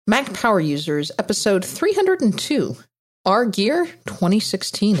Mac Power Users, episode 302, Our Gear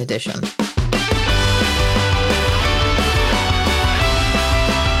 2016 edition.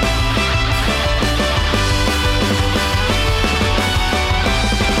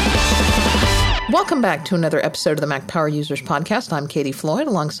 Welcome back to another episode of the Mac Power Users podcast. I'm Katie Floyd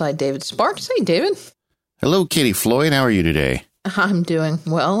alongside David Sparks. Hey, David. Hello, Katie Floyd. How are you today? I'm doing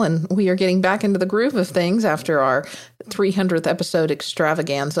well, and we are getting back into the groove of things after our 300th episode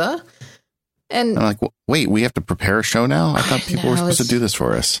extravaganza. And I'm like, wait, we have to prepare a show now? I thought people were supposed to do this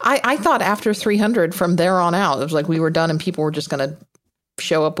for us. I thought after 300, from there on out, it was like we were done and people were just going to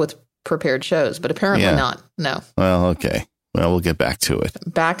show up with prepared shows, but apparently not. No. Well, okay. Well, we'll get back to it.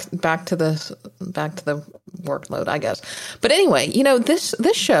 Back to the workload, I guess. But anyway, you know, this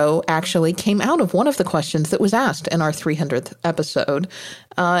show actually came out of one of the questions that was asked in our 300th episode.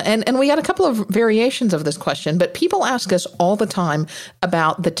 And we got a couple of variations of this question, but people ask us all the time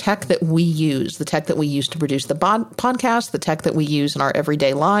about the tech that we use, the tech that we use to produce the podcast, the tech that we use in our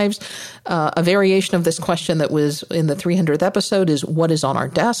everyday lives. A variation of this question that was in the 300th episode is, what is on our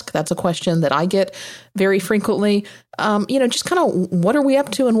desk? That's a question that I get very frequently. Just kind of what are we up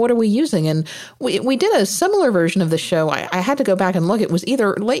to and what are we using? And we did a similar version of the show. I had to go back and look. It was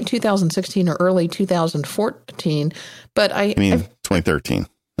either late 2016 or early 2014. But I mean, 2013.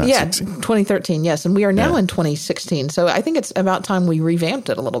 Yeah, 2013. Yes. And we are now in 2016. So I think it's about time we revamped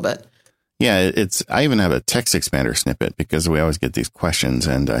it a little bit. Yeah, I even have a text expander snippet because we always get these questions.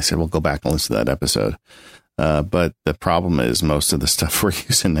 And I said, well, go back and listen to that episode. But the problem is most of the stuff we're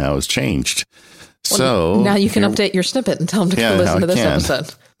using now has changed. Well, so now you can update your snippet and tell them to go listen to this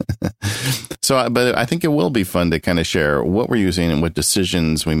episode. But I think it will be fun to kind of share what we're using and what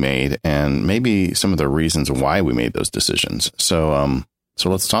decisions we made and maybe some of the reasons why we made those decisions. So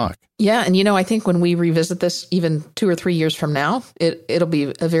let's talk. Yeah. And, I think when we revisit this even 2 or 3 years from now, it'll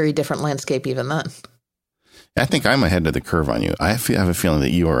be a very different landscape even then. I think I'm ahead of the curve on you. I have a feeling that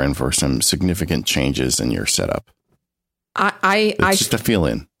you are in for some significant changes in your setup. It's just a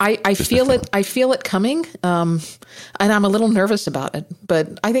feeling. I feel it. I feel it coming. And I'm a little nervous about it,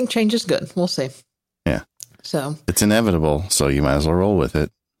 but I think change is good. We'll see. Yeah. So it's inevitable. So you might as well roll with it.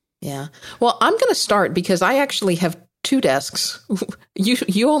 Yeah. Well, I'm going to start because I actually have 2 desks.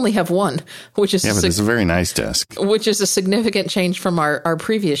 You only have one, which is but it's a very nice desk, which is a significant change from our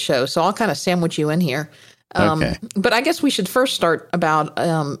previous show. So I'll kind of sandwich you in here. Okay. But I guess we should first start about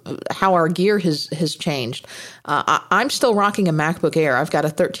how our gear has changed. I'm still rocking a MacBook Air. I've got a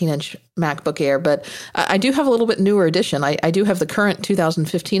 13-inch MacBook Air, but I do have a little bit newer edition. I do have the current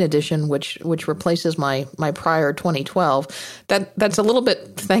 2015 edition, which replaces my prior 2012. That's a little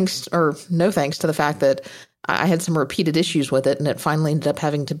bit no thanks to the fact that I had some repeated issues with it, and it finally ended up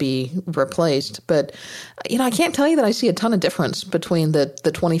having to be replaced. But, I can't tell you that I see a ton of difference between the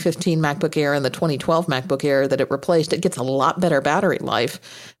 2015 MacBook Air and the 2012 MacBook Air that it replaced. It gets a lot better battery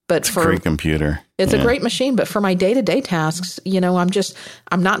life. But it's a great computer. It's a great machine. But for my day-to-day tasks,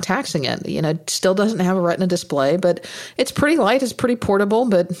 I'm not taxing it. It still doesn't have a Retina display, but it's pretty light. It's pretty portable.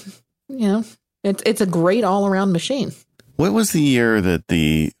 But, it's a great all-around machine. What was the year that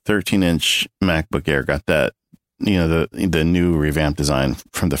the 13-inch MacBook Air got that, the new revamped design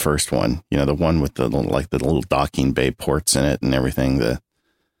from the first one, the one with the little docking bay ports in it and everything, the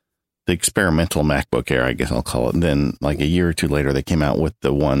experimental MacBook Air, I guess I'll call it. And then like a year or 2 later, they came out with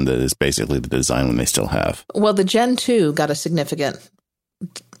the one that is basically the design one they still have. Well, the Gen 2 got a significant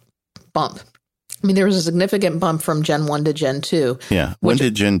bump. I mean, there was a significant bump from Gen 1 to Gen 2. Yeah. When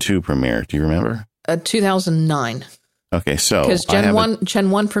did Gen 2 premiere? Do you remember? 2009. Okay, so because Gen 1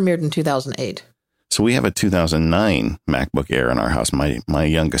 premiered in 2008. So we have a 2009 MacBook Air in our house. My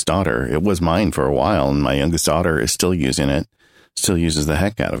youngest daughter, it was mine for a while, and my youngest daughter is still using it, still uses the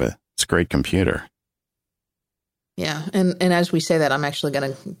heck out of it. It's a great computer. Yeah, and as we say that, I'm actually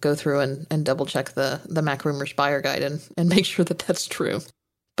going to go through and double check the Mac Rumors buyer guide and make sure that that's true.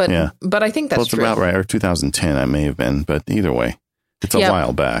 But I think that's true. Well, it's about right, or 2010 I may have been, but either way, it's a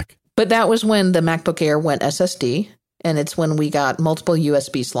while back. But that was when the MacBook Air went SSD. And it's when we got multiple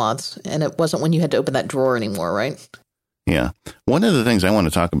USB slots, and it wasn't when you had to open that drawer anymore, right? Yeah. One of the things I want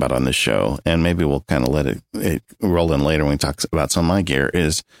to talk about on this show, and maybe we'll kind of let it roll in later when we talk about some of my gear,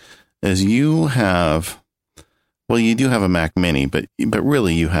 is you have, well, you do have a Mac Mini, but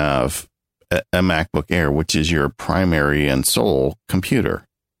really you have a MacBook Air, which is your primary and sole computer.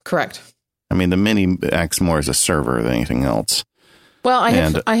 Correct. I mean, the Mini acts more as a server than anything else. Well,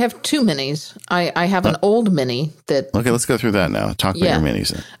 I have two minis. I have an old mini that. Okay, let's go through that now. Talk about your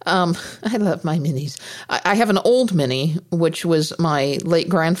minis. I love my minis. I have an old mini, which was my late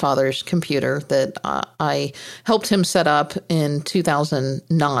grandfather's computer that I helped him set up in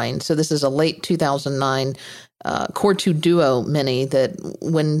 2009. So this is a late 2009 Core 2 Duo Mini that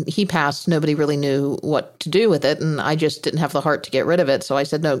when he passed, nobody really knew what to do with it. And I just didn't have the heart to get rid of it. So I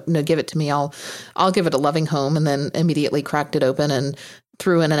said, no, give it to me. I'll give it a loving home, and then immediately cracked it open and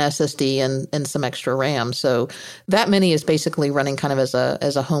threw in an SSD and some extra RAM. So that Mini is basically running kind of as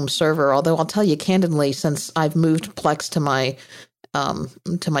a home server. Although I'll tell you candidly, since I've moved Plex to my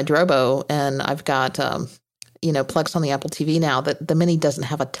Drobo, and I've got, Plex on the Apple TV now, that the Mini doesn't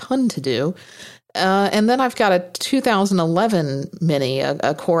have a ton to do. And then I've got a 2011 Mini,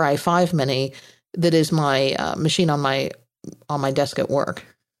 a Core i5 Mini, that is my machine on my desk at work.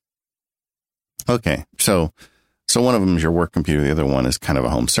 Okay, so one of them is your work computer, the other one is kind of a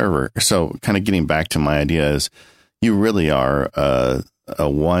home server. So, kind of getting back to my idea is, you really are a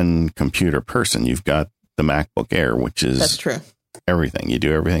one computer person. You've got the MacBook Air, which is that's true. Everything you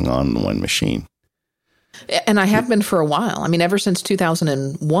do, everything on one machine. And I have been for a while. I mean, ever since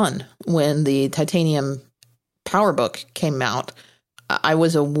 2001, when the Titanium PowerBook came out, I've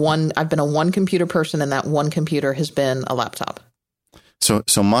been a one computer person, and that one computer has been a laptop. So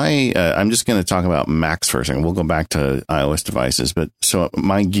my, I'm just going to talk about Macs for a second. We'll go back to iOS devices, but so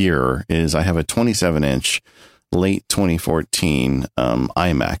my gear is, I have a 27-inch late 2014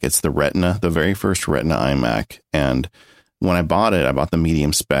 iMac. It's the Retina, the very first Retina iMac, and when I bought it, I bought the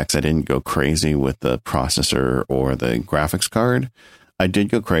medium specs. I didn't go crazy with the processor or the graphics card. I did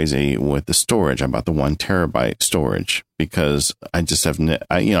go crazy with the storage. I bought the 1 terabyte storage because I just have,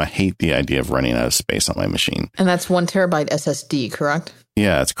 I hate the idea of running out of space on my machine. And that's 1 terabyte SSD, correct?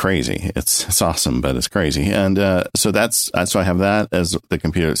 Yeah, it's crazy. It's awesome, but it's crazy. And so I have that as the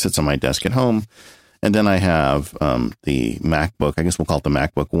computer that sits on my desk at home. And then I have the MacBook. I guess we'll call it the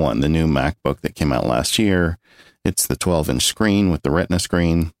MacBook One, the new MacBook that came out last year. It's the 12-inch screen with the Retina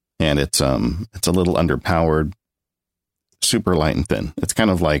screen, and it's a little underpowered, super light and thin. It's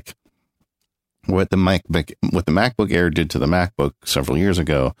kind of like what the MacBook Air did to the MacBook several years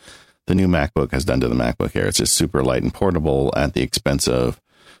ago. The new MacBook has done to the MacBook Air. It's just super light and portable at the expense of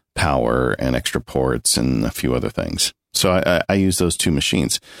power and extra ports and a few other things. So I use those two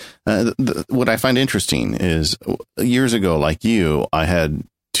machines. What I find interesting is, years ago, like you, I had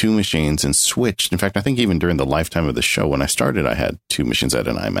two machines and switched. In fact, I think even during the lifetime of the show, when I started, I had two machines. I had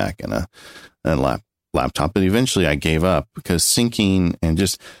an iMac and a laptop, but eventually I gave up because syncing and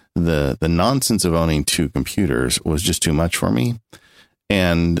just the nonsense of owning two computers was just too much for me.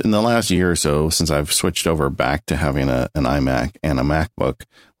 And in the last year or so, since I've switched over back to having an iMac and a MacBook,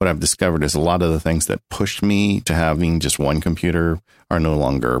 what I've discovered is a lot of the things that pushed me to having just one computer are no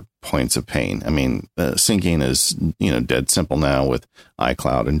longer points of pain. I mean, syncing is, dead simple now with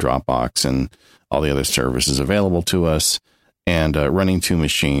iCloud and Dropbox and all the other services available to us. And running two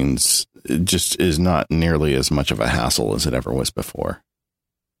machines just is not nearly as much of a hassle as it ever was before.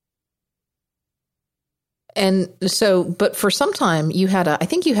 And so, but for some time you had I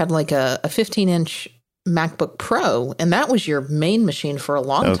think you had like a 15-inch MacBook Pro, and that was your main machine for a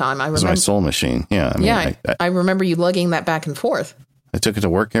long time. I remember. It was my sole machine. Yeah. I remember you lugging that back and forth. I took it to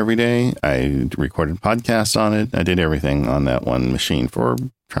work every day. I recorded podcasts on it. I did everything on that one machine for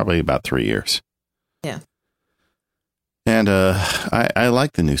probably about 3 years. Yeah. And I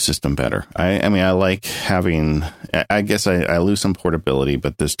like the new system better. I mean, I like having, I guess I lose some portability,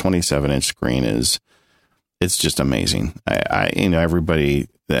 but this 27-inch screen it's just amazing. Everybody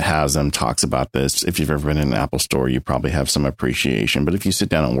that has them talks about this. If you've ever been in an Apple store, you probably have some appreciation. But if you sit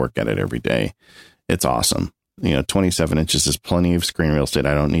down and work at it every day, it's awesome. 27 inches is plenty of screen real estate.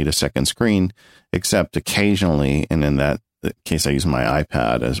 I don't need a second screen, except occasionally. And in that case, I use my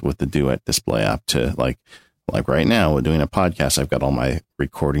iPad as with the Duet display app to like right now, we're doing a podcast. I've got all my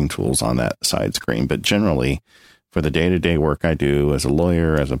recording tools on that side screen. But generally, for the day-to-day work I do as a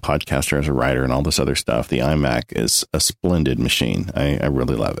lawyer, as a podcaster, as a writer, and all this other stuff, the iMac is a splendid machine. I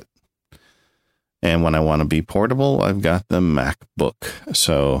really love it. And when I want to be portable, I've got the MacBook.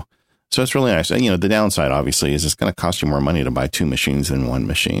 So it's really nice. The downside, obviously, is it's going to cost you more money to buy two machines than one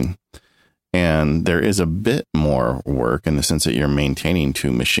machine. And there is a bit more work in the sense that you're maintaining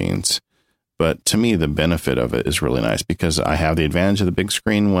two machines. But to me, the benefit of it is really nice because I have the advantage of the big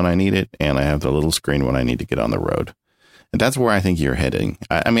screen when I need it, and I have the little screen when I need to get on the road. And that's where I think you're heading.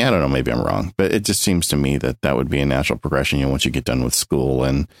 I mean, I don't know, maybe I'm wrong, but it just seems to me that would be a natural progression, once you get done with school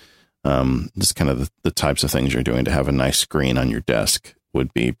and just kind of the types of things you're doing, to have a nice screen on your desk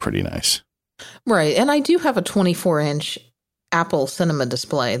would be pretty nice. Right. And I do have a 24-inch Apple Cinema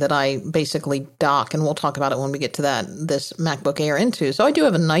display that I basically dock, and we'll talk about it when we get to this MacBook Air into. So I do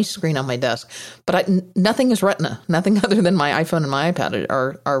have a nice screen on my desk, but nothing is Retina. Nothing other than my iPhone and my iPad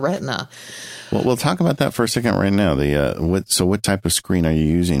are Retina. Well, we'll talk about that for a second right now. What type of screen are you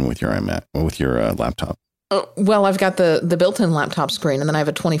using with your iMac, with your laptop? Well, I've got the built-in laptop screen, and then I have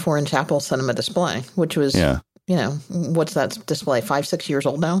a 24-inch Apple Cinema display, which was, what's that display, 5-6 years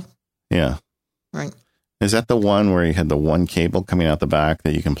old now? Yeah. Right. Is that the one where you had the one cable coming out the back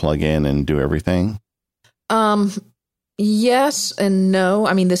that you can plug in and do everything? Yes and no.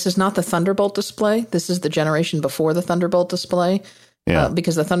 I mean, this is not the Thunderbolt display. This is the generation before the Thunderbolt display. Yeah.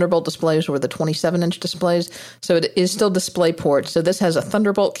 Because the Thunderbolt displays were the 27-inch displays. So it is still DisplayPort. So this has a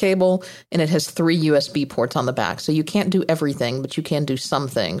Thunderbolt cable, and it has 3 USB ports on the back. So you can't do everything, but you can do some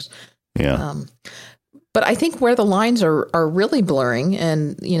things. Yeah. But I think where the lines are really blurring,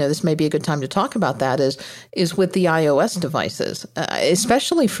 and this may be a good time to talk about that, is with the iOS devices,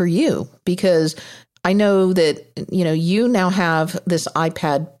 especially for you, because I know that you now have this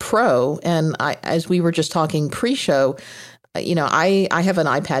iPad Pro, and as we were just talking pre-show, I have an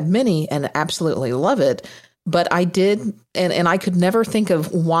iPad Mini and absolutely love it. But I did, and I could never think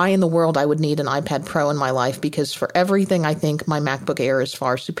of why in the world I would need an iPad Pro in my life, because for everything I think my MacBook Air is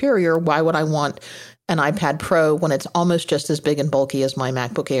far superior. Why would I want an iPad Pro when it's almost just as big and bulky as my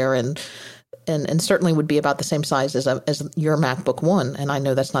MacBook Air, and certainly would be about the same size as your MacBook One? And I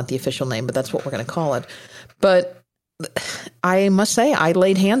know that's not the official name, but that's what we're going to call it. But I must say, I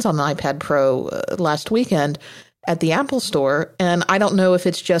laid hands on an iPad Pro last weekend at the Apple Store, and I don't know if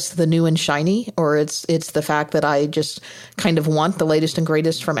it's just the new and shiny, or it's the fact that I just kind of want the latest and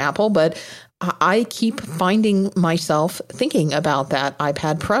greatest from Apple, but I keep finding myself thinking about that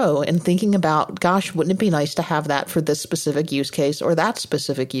iPad Pro and thinking about, gosh, wouldn't it be nice to have that for this specific use case or that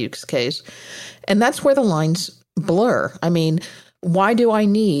specific use case? And that's where the lines blur. I mean, why do I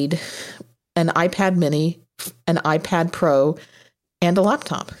need an iPad Mini, an iPad Pro, and a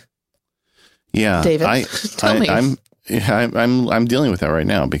laptop? Yeah, David, tell me. I'm dealing with that right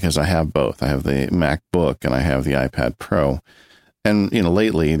now because I have both. I have the MacBook and I have the iPad Pro. And,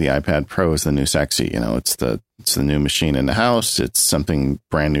 lately the iPad Pro is the new sexy. It's the new machine in the house. It's something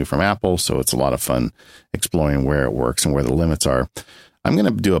brand new from Apple. So it's a lot of fun exploring where it works and where the limits are. I'm going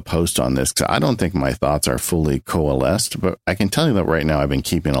to do a post on this because I don't think my thoughts are fully coalesced, but I can tell you that right now I've been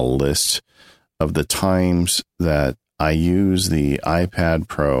keeping a list of the times that I use the iPad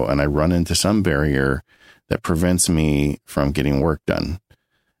Pro and I run into some barrier that prevents me from getting work done.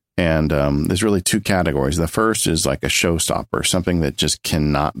 And there's really 2 categories. The first is like a showstopper, something that just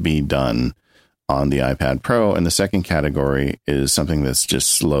cannot be done on the iPad Pro. And the second category is something that's just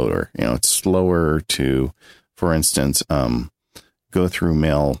slower. It's slower to, for instance, go through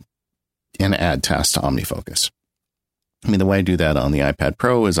mail and add tasks to OmniFocus. I mean, the way I do that on the iPad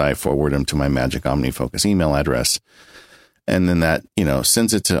Pro is I forward them to my Magic OmniFocus email address. And then that,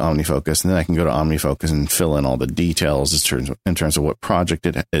 sends it to OmniFocus, and then I can go to OmniFocus and fill in all the details in terms of what project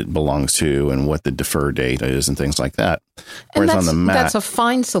it belongs to and what the defer date is and things like that. Whereas on the Mac, that's a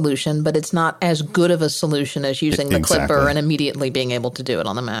fine solution, but it's not as good of a solution as using the Clipper and immediately being able to do it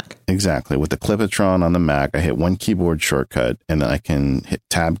on the Mac. Exactly. With the Clippertron on the Mac, I hit one keyboard shortcut, and then I can hit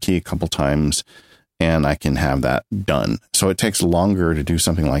Tab key a couple times, and I can have that done. So it takes longer to do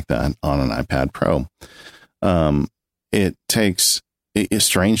something like that on an iPad Pro. It takes,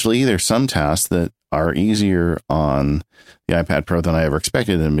 strangely, there's some tasks that are easier on the iPad Pro than I ever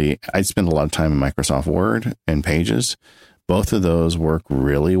expected them to be. I spend a lot of time in Microsoft Word and Pages. Both of those work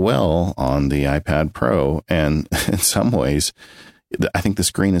really well on the iPad Pro. And in some ways, I think the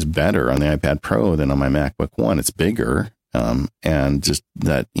screen is better on the iPad Pro than on my MacBook One. It's bigger. And just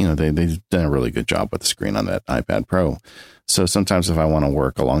that, they've done a really good job with the screen on that iPad Pro. So sometimes if I want to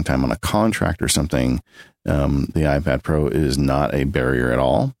work a long time on a contract or something, the iPad Pro is not a barrier at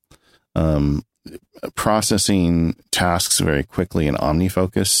all. Processing tasks very quickly in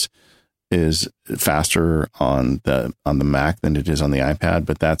OmniFocus is faster on the Mac than it is on the iPad,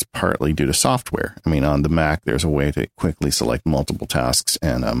 but that's partly due to software. I mean, on the Mac, there's a way to quickly select multiple tasks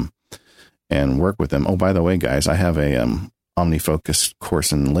and work with them. Oh, by the way, guys, I have a OmniFocus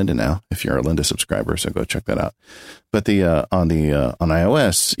course in Lynda now, if you're a Lynda subscriber, so go check that out. But on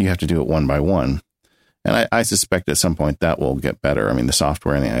iOS, you have to do it one by one. And I suspect at some point that will get better. I mean, the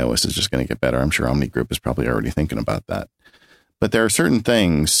software in the iOS is just going to get better. I'm sure Omni Group is probably already thinking about that. But there are certain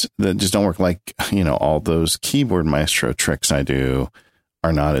things that just don't work, like, all those keyboard maestro tricks I do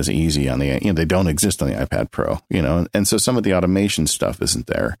are not as easy on the, they don't exist on the iPad Pro, and so some of the automation stuff isn't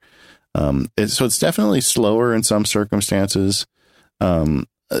there. So it's definitely slower in some circumstances. I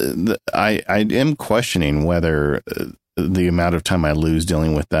am questioning whether the amount of time I lose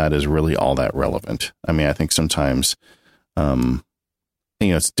dealing with that is really all that relevant. I mean, I think sometimes,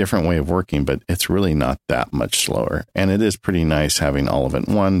 it's a different way of working, but it's really not that much slower. And it is pretty nice having all of it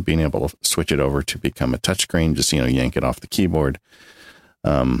in one, being able to switch it over to become a touchscreen, just, yank it off the keyboard.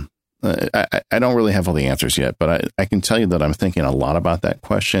 I don't really have all the answers yet, but I can tell you that I'm thinking a lot about that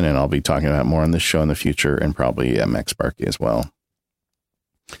question, and I'll be talking about more on this show in the future and probably at MacSparky as well.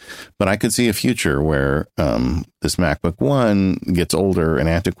 But I could see a future where this MacBook One gets older and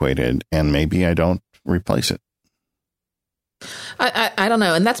antiquated, and maybe I don't replace it. I don't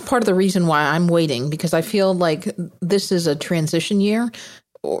know. And that's part of the reason why I'm waiting, because I feel like this is a transition year,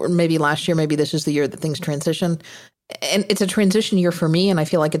 or maybe last year, maybe this is the year that things transition. And it's a transition year for me, and I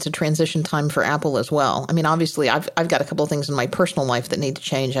feel like it's a transition time for Apple as well. I mean, obviously, I've got a couple of things in my personal life that need to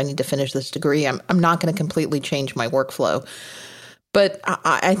change. I need to finish this degree. I'm not going to completely change my workflow. But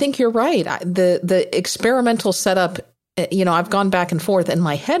I think you're right. The experimental setup, I've gone back and forth in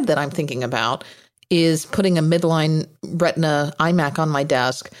my head that I'm thinking about is putting a midline Retina iMac on my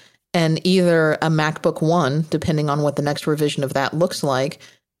desk and either a MacBook One, depending on what the next revision of that looks like,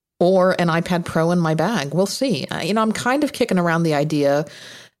 or an iPad Pro in my bag. We'll see. I'm kind of kicking around the idea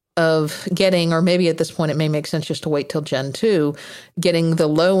of getting, or maybe at this point it may make sense just to wait till Gen 2, getting the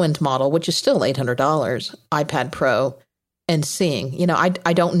low-end model, which is still $800, iPad Pro, and seeing.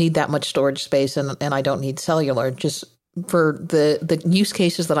 I don't need that much storage space, and I don't need cellular, just for the use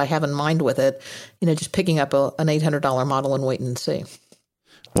cases that I have in mind with it, just picking up an $800 model and waiting and see.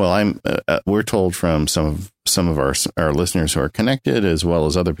 Well, we're told from some of our listeners who are connected, as well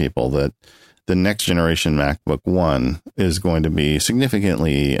as other people, that the next generation MacBook One is going to be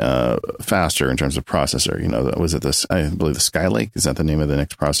significantly faster in terms of processor. Was it I believe the Skylake? Is that the name of the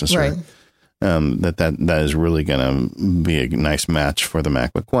next processor? Right. That is really going to be a nice match for the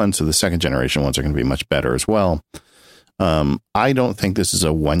MacBook One. So the second generation ones are going to be much better as well. I don't think this is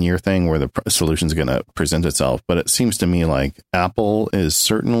a 1 year thing where the solution is going to present itself, but it seems to me like Apple is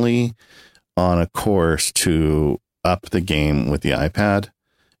certainly on a course to up the game with the iPad,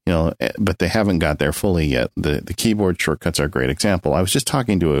 but they haven't got there fully yet. The keyboard shortcuts are a great example. I was just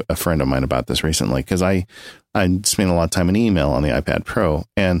talking to a friend of mine about this recently, because I spent a lot of time in email on the iPad Pro,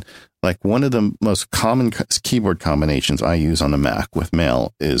 and like one of the most common keyboard combinations I use on the Mac with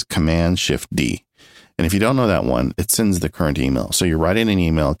Mail is Command-Shift-D. And if you don't know that one, it sends the current email. So you're writing an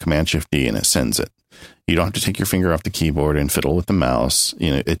email, Command-Shift-D, and it sends it. You don't have to take your finger off the keyboard and fiddle with the mouse.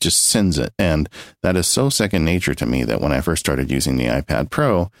 It just sends it. And that is so second nature to me that when I first started using the iPad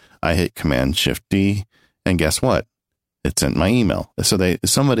Pro, I hit Command-Shift-D, and guess what? It sent my email. So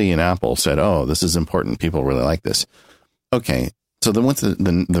somebody in Apple said, oh, this is important. People really like this. Okay. So then what's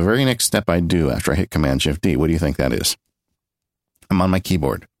the very next step I do after I hit Command-Shift-D? What do you think that is? I'm on my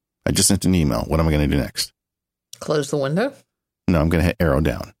keyboard. I just sent an email. What am I going to do next? Close the window? No, I'm going to hit arrow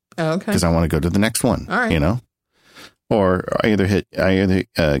down. Oh, okay. Because I want to go to the next one. All right. Or I either hit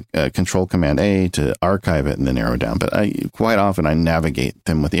Control Command A to archive it and then arrow down. But quite often I navigate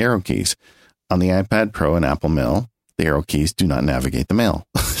them with the arrow keys. On the iPad Pro and Apple Mail, the arrow keys do not navigate the mail.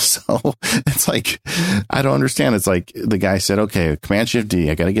 So it's like, I don't understand. It's like the guy said, okay,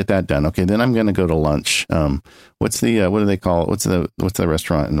 Command-Shift-D, I got to get that done. Okay, then I'm going to go to lunch. What do they call it? What's the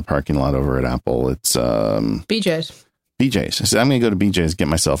restaurant in the parking lot over at Apple? It's BJ's. BJ's. So I'm going to go to BJ's, get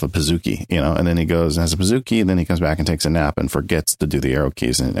myself a Pizookie, and then he goes and has a Pizookie, and then he comes back and takes a nap and forgets to do the arrow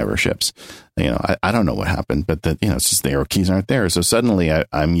keys, and it never ships. I don't know what happened, but it's just the arrow keys aren't there. So suddenly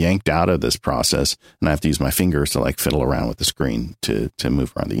I'm yanked out of this process, and I have to use my fingers to like fiddle around with the screen to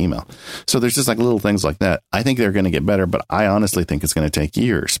move around the email. So there's just like little things like that. I think they're going to get better, but I honestly think it's going to take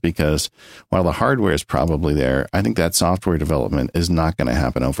years, because while the hardware is probably there, I think that software development is not going to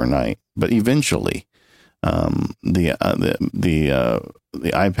happen overnight, but eventually. The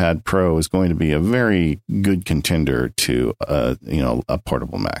iPad Pro is going to be a very good contender to a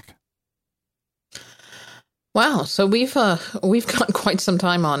portable Mac. Wow, so we've got quite some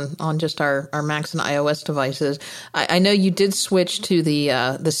time on just our Macs and iOS devices. I know you did switch to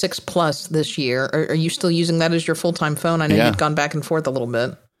the 6 Plus this year. Are you still using that as your full-time phone? I know you'd gone back and forth a little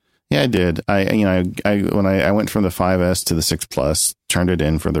bit. Yeah, I did. When I went from the 5S to the 6 Plus, turned it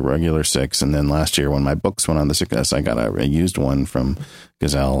in for the regular 6, and then last year when my books went on the 6S, I got a used one from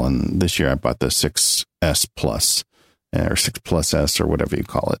Gazelle, and this year I bought the 6S Plus or 6 Plus S or whatever you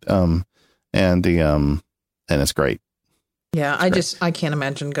call it. And it's great. Yeah, I can't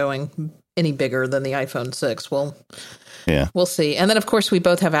imagine going any bigger than the iPhone 6. We'll see. And then, of course, we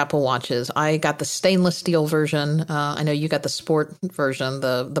both have Apple Watches. I got the stainless steel version. I know you got the sport version,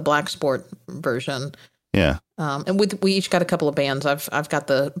 the black sport version. Yeah. And we each got a couple of bands. I've got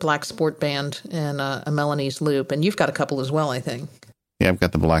the Black Sport Band and a Melanie's Loop, and you've got a couple as well, I think. Yeah, I've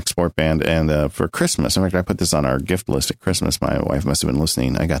got the Black Sport Band, and for Christmas, in fact, I put this on our gift list at Christmas. My wife must have been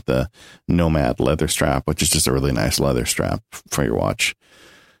listening. I got the Nomad leather strap, which is just a really nice leather strap for your watch.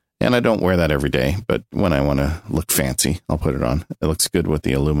 And I don't wear that every day, but when I want to look fancy, I'll put it on. It looks good with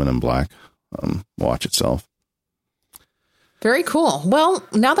the aluminum black watch itself. Very cool. Well,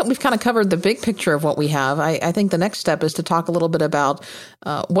 now that we've kind of covered the big picture of what we have, I think the next step is to talk a little bit about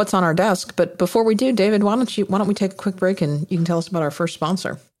what's on our desk. But before we do, David, why don't we take a quick break and you can tell us about our first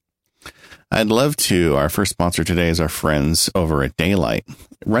sponsor? I'd love to. Our first sponsor today is our friends over at Daylight.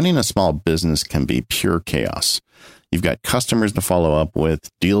 Running a small business can be pure chaos. You've got customers to follow up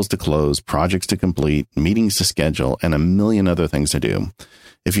with, deals to close, projects to complete, meetings to schedule, and a million other things to do.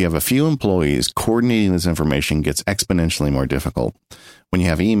 If you have a few employees, coordinating this information gets exponentially more difficult. When you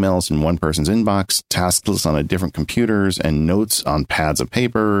have emails in one person's inbox, task lists on different computers, and notes on pads of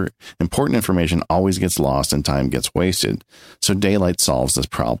paper, important information always gets lost and time gets wasted. So Daylight solves this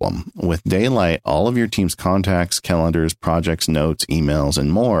problem. With Daylight, all of your team's contacts, calendars, projects, notes, emails,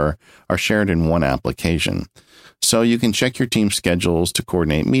 and more are shared in one application. So you can check your team's schedules to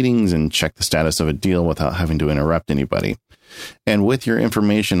coordinate meetings and check the status of a deal without having to interrupt anybody. And with your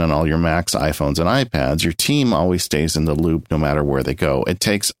information on all your Macs, iPhones, and iPads, your team always stays in the loop no matter where they go. It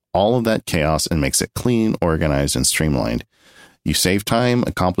takes all of that chaos and makes it clean, organized, and streamlined. You save time,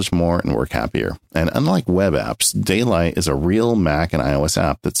 accomplish more, and work happier. And unlike web apps, Daylight is a real Mac and iOS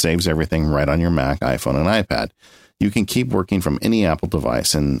app that saves everything right on your Mac, iPhone, and iPad. You can keep working from any Apple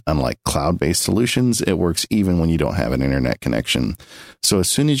device, and unlike cloud-based solutions, it works even when you don't have an internet connection. So as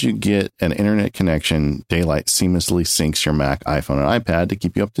soon as you get an internet connection, Daylight seamlessly syncs your Mac, iPhone, and iPad to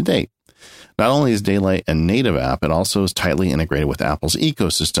keep you up to date. Not only is Daylight a native app, it also is tightly integrated with Apple's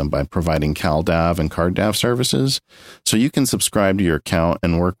ecosystem by providing CalDAV and CardDAV services. So you can subscribe to your account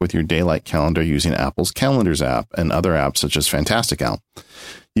and work with your Daylight calendar using Apple's Calendars app and other apps such as Fantastical.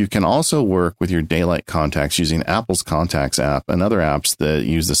 You can also work with your Daylight contacts using Apple's Contacts app and other apps that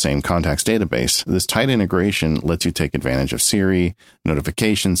use the same contacts database. This tight integration lets you take advantage of Siri,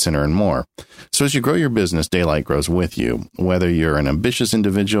 Notification Center, and more. So as you grow your business, Daylight grows with you. Whether you're an ambitious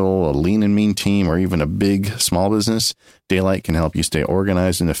individual, a lean and mean team, or even a big, small business, Daylight can help you stay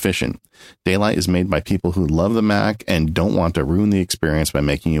organized and efficient. Daylight is made by people who love the Mac and don't want to ruin the experience by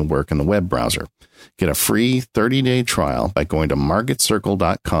making you work in the web browser. Get a free 30-day trial by going to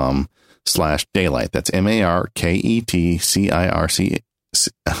marketcircle.com/daylight. That's MARKETCIRC.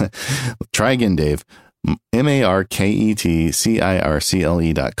 Try again, Dave.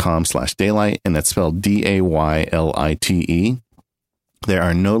 MARKETCIRCLE.com/daylight. And that's spelled DAYLITE. There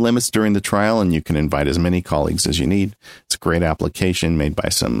are no limits during the trial, and you can invite as many colleagues as you need. It's a great application made by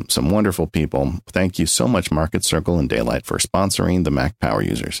some wonderful people. Thank you so much, Market Circle and Daylight, for sponsoring the Mac Power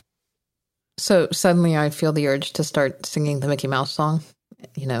users. So suddenly I feel the urge to start singing the Mickey Mouse song.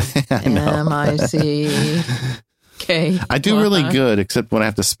 You know, M-I-C-K. I do really good, except when I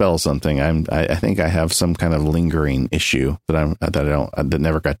have to spell something. I think I have some kind of lingering issue that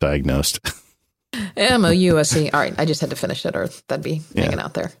never got diagnosed. M-O-U-S-E. All right, I just had to finish it, or that'd be hanging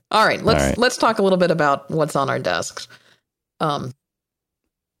out there. All right, let's talk a little bit about what's on our desks. So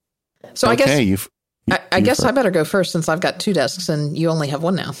I guess I guess I better go first since I've got two desks and you only have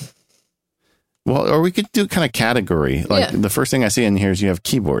one now. Well, or we could do kind of category. The first thing I see in here is you have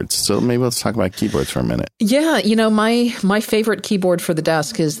keyboards. So maybe let's talk about keyboards for a minute. Yeah, you know, my favorite keyboard for the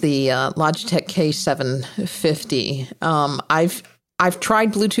desk is the Logitech K750. I've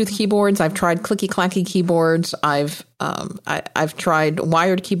tried Bluetooth keyboards. I've tried clicky-clacky keyboards. I've tried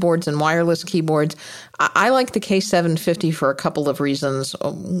wired keyboards and wireless keyboards. I like the K750 for a couple of reasons.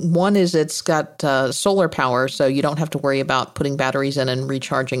 One is it's got solar power, so you don't have to worry about putting batteries in and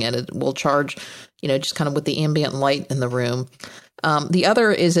recharging it. It will charge, just kind of with the ambient light in the room. The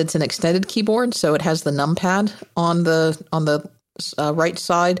other is it's an extended keyboard, so it has the numpad on the right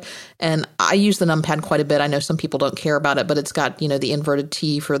side, and I use the numpad quite a bit. I know some people don't care about it, but it's got the inverted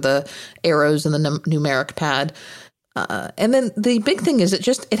T for the arrows and the numeric pad. And then the big thing is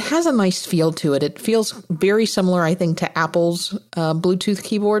it has a nice feel to it. It feels very similar, I think, to Apple's Bluetooth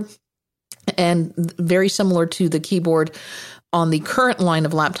keyboard, and very similar to the keyboard on the current line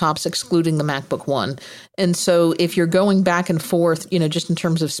of laptops, excluding the MacBook One. And so if you're going back and forth, just in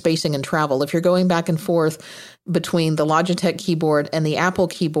terms of spacing and travel, if you're going back and forth between the Logitech keyboard and the Apple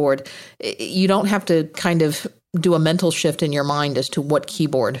keyboard, you don't have to kind of do a mental shift in your mind as to what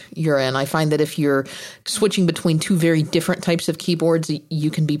keyboard you're in. I find that if you're switching between two very different types of keyboards,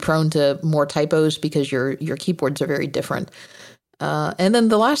 you can be prone to more typos because your keyboards are very different. And then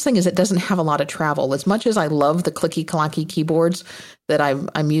the last thing is it doesn't have a lot of travel. As much as I love the clicky clacky keyboards that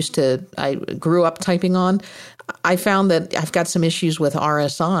I'm used to, I grew up typing on, I found that I've got some issues with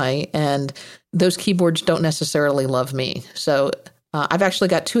RSI, and those keyboards don't necessarily love me. So I've actually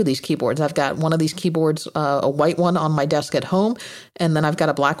got two of these keyboards. I've got one of these keyboards, a white one on my desk at home, and then I've got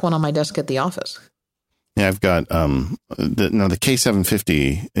a black one on my desk at the office. Yeah, I've got the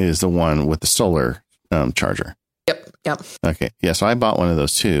K750 is the one with the solar charger. Yep. Okay. Yeah. So I bought one of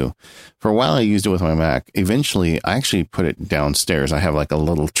those too. For a while, I used it with my Mac. Eventually, I actually put it downstairs. I have like a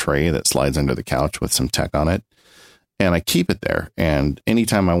little tray that slides under the couch with some tech on it, and I keep it there. And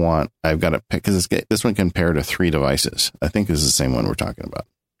anytime I want, I've got it because this one can pair to 3 devices. I think this is the same one we're talking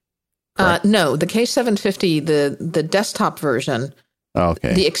about. No, the K750, the desktop version. Oh,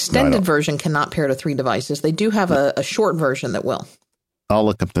 okay. The extended version cannot pair to 3 devices. They do have a short version that will. I'll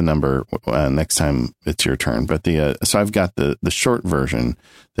look up the number next time it's your turn. But so I've got the short version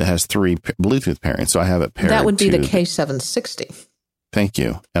that has 3 Bluetooth pairings. So I have it paired. That would be the K760. Thank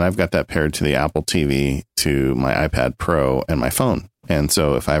you. And I've got that paired to the Apple TV, to my iPad Pro, and my phone. And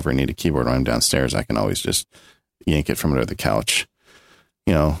so if I ever need a keyboard when I'm downstairs, I can always just yank it from under the couch.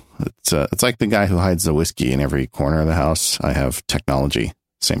 You know, it's like the guy who hides the whiskey in every corner of the house. I have technology,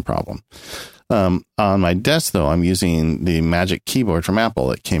 same problem. On my desk, though, I'm using the Magic Keyboard from Apple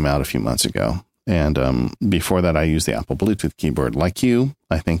that came out a few months ago. And before that, I used the Apple Bluetooth keyboard. Like you,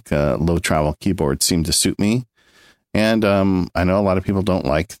 I think low travel keyboards seem to suit me. And I know a lot of people don't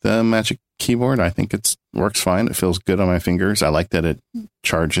like the Magic Keyboard. I think it works fine. It feels good on my fingers. I like that it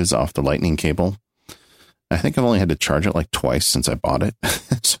charges off the lightning cable. I think I've only had to charge it like twice since I bought it.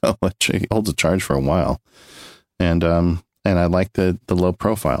 So it holds a charge for a while. And I like the low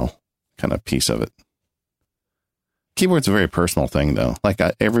profile kind of piece of it. Keyboard's a very personal thing, though. Like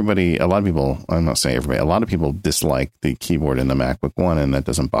a lot of people, I'm not saying everybody, a lot of people dislike the keyboard in the MacBook One, and that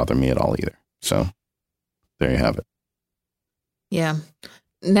doesn't bother me at all either. So there you have it. Yeah.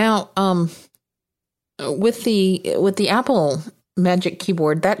 Now, with the Apple Magic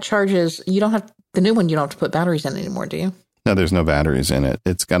Keyboard, that charges, the new one, you don't have to put batteries in anymore, do you? No, there's no batteries in it.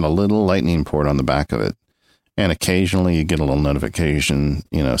 It's got a little lightning port on the back of it. And occasionally you get a little notification,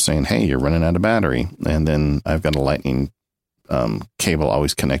 saying, hey, you're running out of battery. And then I've got a lightning cable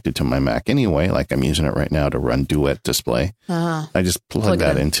always connected to my Mac anyway, like I'm using it right now to run Duet Display. I just plug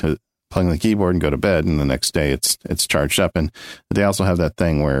that into the keyboard and go to bed. And the next day it's charged up. And they also have that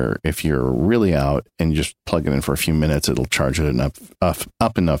thing where if you're really out and you just plug it in for a few minutes, it'll charge it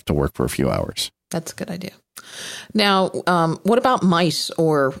up enough to work for a few hours. That's a good idea. Now, what about mice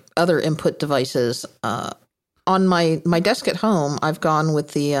or other input devices? On my desk at home, I've gone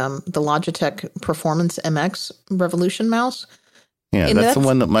with the Logitech Performance MX Revolution mouse. Yeah, that's the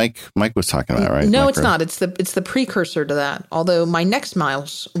one that Mike was talking about, right? No, it's not. It's the precursor to that. Although my next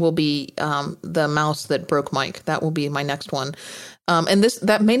mouse will be the mouse that broke Mike. That will be my next one. And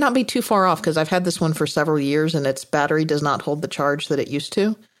that may not be too far off because I've had this one for several years and its battery does not hold the charge that it used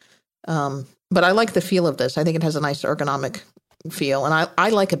to. But I like the feel of this. I think it has a nice ergonomic feel, and I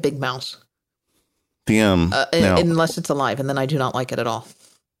like a big mouse. Unless it's alive, and then I do not like it at all.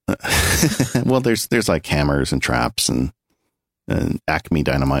 Well, there's like hammers and traps and Acme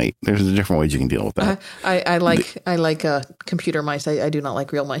dynamite. There's different ways you can deal with that. I like computer mice. I do not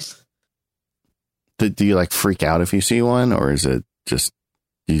like real mice. Do you like freak out if you see one, or is it just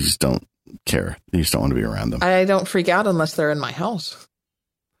you just don't care? You just don't want to be around them. I don't freak out unless they're in my house.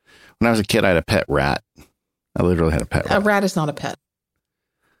 When I was a kid, I had a pet rat. I literally had a pet rat. A rat is not a pet.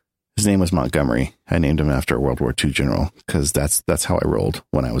 His name was Montgomery. I named him after a World War II general because that's how I rolled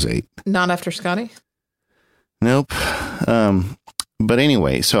when I was 8. Not after Scotty? Nope. But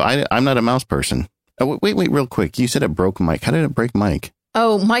anyway, so I'm not a mouse person. Oh, wait, real quick. You said it broke Mike. How did it break Mike?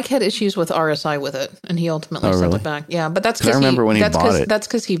 Oh, Mike had issues with RSI with it, and he ultimately sent it back. Yeah, but that's because I remember when he bought it. That's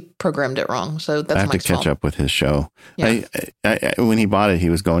because he programmed it wrong. So that's I have Mike's to catch fault. up with his show. Yeah. I when he bought it, he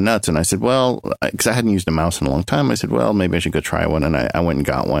was going nuts, and I said, well, because I hadn't used a mouse in a long time, I said, well, maybe I should go try one, and I went and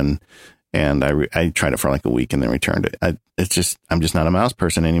got one, and I tried it for like a week and then returned it. I'm just not a mouse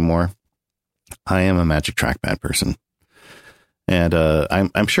person anymore. I am a Magic Trackpad person. And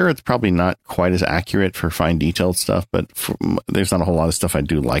I'm sure it's probably not quite as accurate for fine detailed stuff, but there's not a whole lot of stuff I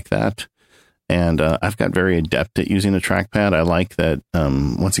do like that. And I've got very adept at using the trackpad. I like that,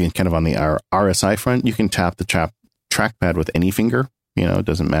 once again, kind of on the RSI front, you can tap the trackpad with any finger. It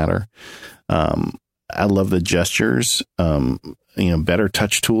doesn't matter. I love the gestures. Better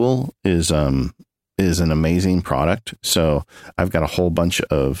Touch Tool is an amazing product. So I've got a whole bunch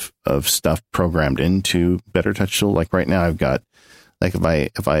of stuff programmed into Better Touch Tool. Like right now, I've got Like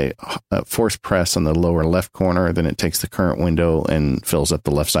if I force press on the lower left corner, then it takes the current window and fills up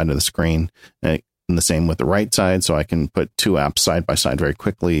the left side of the screen. And the same with the right side. So I can put two apps side by side very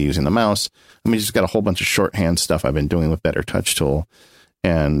quickly using the mouse. I mean, just got a whole bunch of shorthand stuff I've been doing with Better Touch Tool.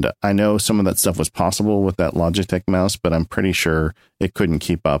 And I know some of that stuff was possible with that Logitech mouse, but I'm pretty sure it couldn't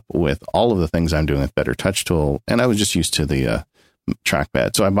keep up with all of the things I'm doing with Better Touch Tool. And I was just used to the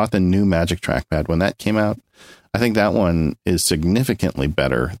trackpad. So I bought the new Magic Trackpad when that came out. I think that one is significantly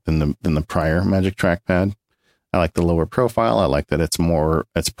better than the prior Magic Trackpad. I like the lower profile. I like that it's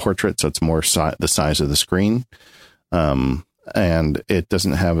portrait, so it's more the size of the screen. And it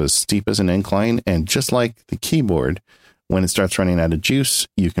doesn't have as steep as an incline. And just like the keyboard, when it starts running out of juice,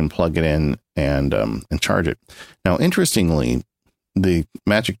 you can plug it in and charge it. Now, interestingly, the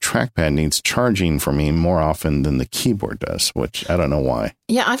Magic Trackpad needs charging for me more often than the keyboard does, which I don't know why.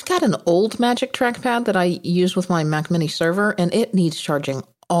 Yeah, I've got an old Magic Trackpad that I use with my Mac Mini server, and it needs charging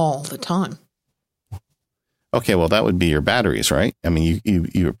all the time. Okay, well, that would be your batteries, right? I mean,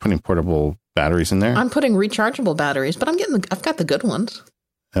 you're putting portable batteries in there? I'm putting rechargeable batteries, but I've got the good ones.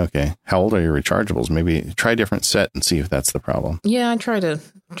 Okay. How old are your rechargeables? Maybe try a different set and see if that's the problem. Yeah, I try to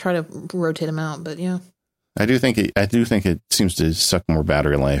rotate them out, but yeah. I do think it seems to suck more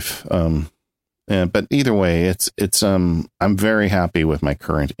battery life. But either way, it's I'm very happy with my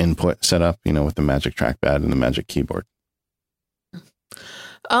current input setup, with the Magic Trackpad and the Magic Keyboard.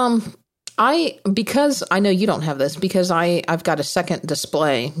 Because I know you don't have this, because I've got a second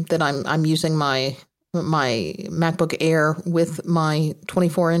display that I'm using my MacBook Air with my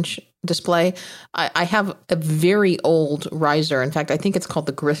 24-inch display. I have a very old riser. In fact, I think it's called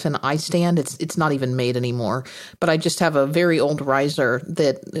the Griffin iStand. It's not even made anymore, but I just have a very old riser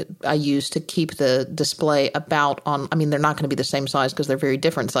that I use to keep the display about on. I mean, they're not going to be the same size because they're very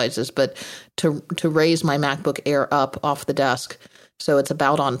different sizes, but to raise my MacBook Air up off the desk so it's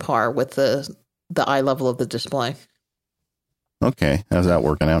about on par with the eye level of the display. Okay. How's that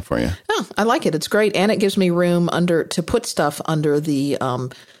working out for you? Oh, I like it. It's great. And it gives me room to put stuff under the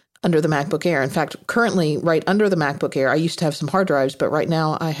MacBook Air. In fact, currently right under the MacBook Air, I used to have some hard drives, but right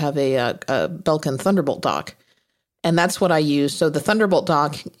now I have a Belkin Thunderbolt dock, and that's what I use. So the Thunderbolt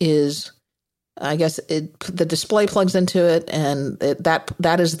dock is, I guess the display plugs into it, and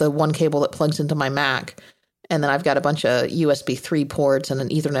that is the one cable that plugs into my Mac. And then I've got a bunch of USB 3 ports and an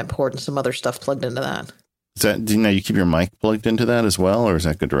Ethernet port and some other stuff plugged into that. Do you keep your mic plugged into that as well, or does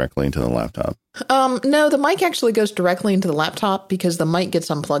that go directly into the laptop? No, the mic actually goes directly into the laptop because the mic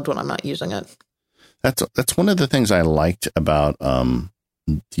gets unplugged when I'm not using it. That's one of the things I liked about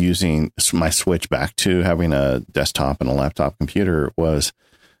using my switch back to having a desktop and a laptop computer was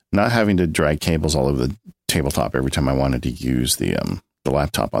not having to drag cables all over the tabletop every time I wanted to use the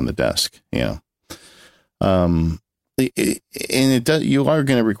laptop on the desk. You are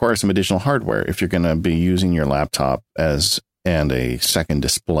going to require some additional hardware if you're going to be using your laptop and a second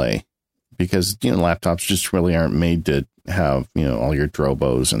display, because laptops just really aren't made to have all your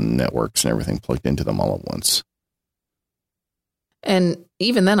Drobos and networks and everything plugged into them all at once. And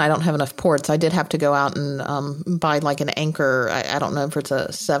even then, I don't have enough ports. I did have to go out and buy like an Anker. I don't know if it's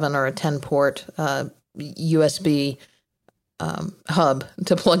a 7 or a 10 port USB hub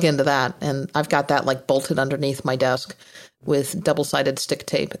to plug into that, and I've got that like bolted underneath my desk with double-sided stick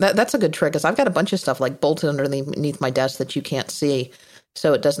tape. That's a good trick, because I've got a bunch of stuff like bolted underneath my desk that you can't see,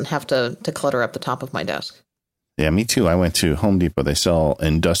 so it doesn't have to clutter up the top of my desk. Yeah, me too. I went to Home Depot. They sell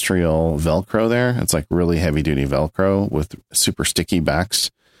industrial Velcro there. It's like really heavy-duty Velcro with super sticky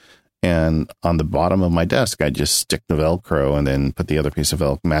backs. And on the bottom of my desk, I just stick the Velcro and then put the other piece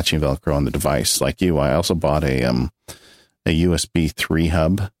of matching Velcro on the device. Like you, I also bought a USB 3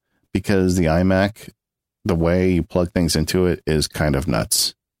 hub, because the iMac, the way you plug things into it is kind of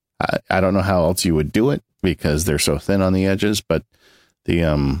nuts. I don't know how else you would do it because they're so thin on the edges, but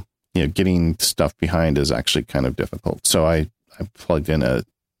the getting stuff behind is actually kind of difficult. So I plugged in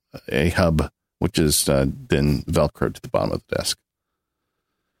a hub, which is then Velcro to the bottom of the desk.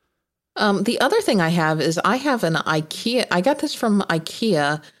 The other thing I have is I have an IKEA. I got this from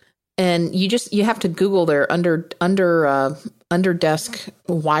IKEA. And you have to Google their under desk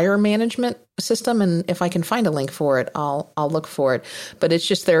wire management system, and if I can find a link for it, I'll look for it. But it's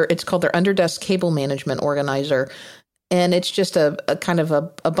just it's called their under desk cable management organizer, and it's just a kind of a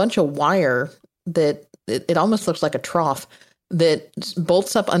bunch of wire that it almost looks like a trough that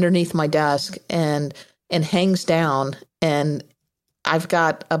bolts up underneath my desk and hangs down, and I've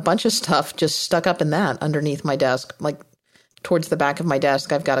got a bunch of stuff just stuck up in that underneath my desk, like towards the back of my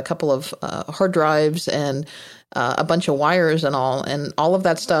desk. I've got a couple of hard drives and a bunch of wires and all of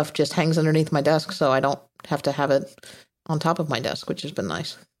that stuff just hangs underneath my desk, so I don't have to have it on top of my desk, which has been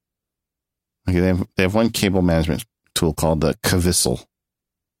nice. Okay, they have one cable management tool called the Cavissel.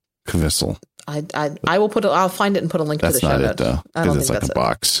 I will I'll find it and put a link to the show notes. That's not it though, because it's like a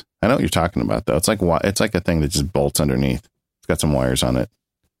box. I know what you're talking about though. It's like a thing that just bolts underneath. It's got some wires on it.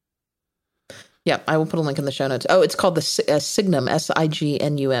 Yeah, I will put a link in the show notes. Oh, it's called the Signum,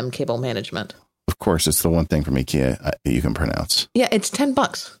 Signum cable management. Of course, it's the one thing from IKEA that you can pronounce. Yeah, it's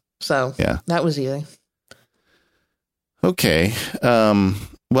 $10. So yeah, that was easy. Okay.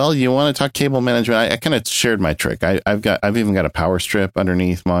 Well, you want to talk cable management? I kind of shared my trick. I've even got a power strip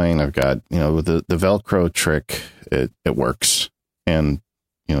underneath mine. I've got, with the Velcro trick, it works, and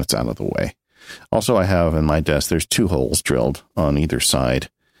it's out of the way. Also, I have in my desk, there's 2 holes drilled on either side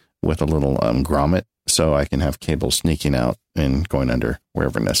with a little grommet, so I can have cables sneaking out and going under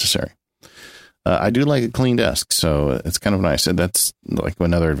wherever necessary. I do like a clean desk, so it's kind of nice. And that's like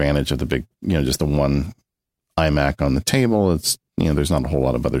another advantage of the big, just the one iMac on the table. It's, there's not a whole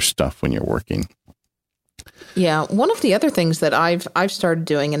lot of other stuff when you're working. Yeah. One of the other things that I've started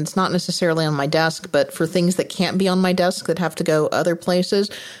doing, and it's not necessarily on my desk, but for things that can't be on my desk that have to go other places,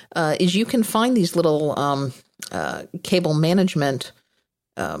 is you can find these little cable management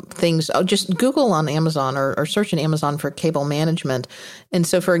things. Just Google on Amazon or search in Amazon for cable management. And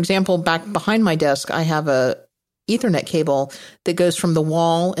so, for example, back behind my desk, I have a Ethernet cable that goes from the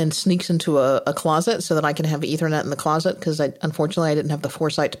wall and sneaks into a closet so that I can have Ethernet in the closet, because unfortunately I didn't have the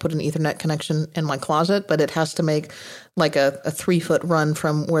foresight to put an Ethernet connection in my closet, but it has to make like a 3-foot run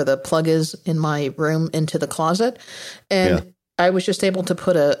from where the plug is in my room into the closet. And I was just able to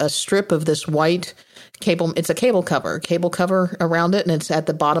put a strip of this white cable. It's a cable cover around it, and it's at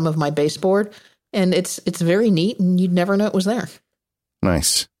the bottom of my baseboard. And it's very neat, and you'd never know it was there.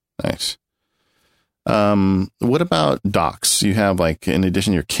 Nice. What about docks? You have, like, in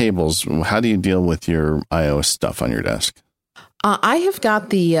addition to your cables, how do you deal with your iOS stuff on your desk? I have got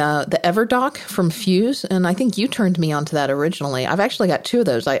the EverDock from Fuse, and I think you turned me onto that originally. I've actually got 2 of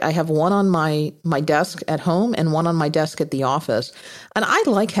those. I have one on my desk at home and one on my desk at the office. And I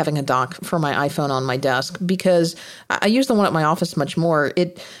like having a dock for my iPhone on my desk because I use the one at my office much more.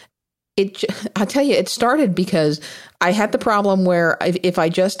 I tell you, it started because I had the problem where if I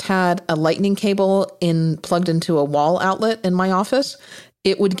just had a lightning cable plugged into a wall outlet in my office,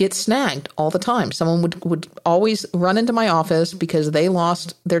 it would get snagged all the time. Someone would always run into my office because they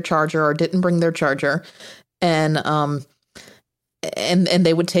lost their charger or didn't bring their charger, and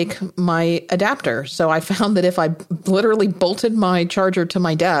they would take my adapter. So I found that if I literally bolted my charger to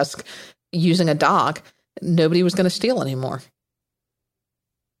my desk using a dock, nobody was going to steal anymore.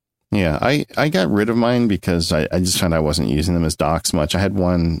 Yeah, I got rid of mine because I just found I wasn't using them as docks much. I had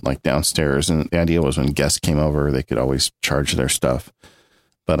one like downstairs, and the idea was when guests came over, they could always charge their stuff.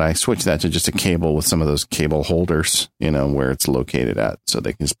 But I switched that to just a cable with some of those cable holders, where it's located at, so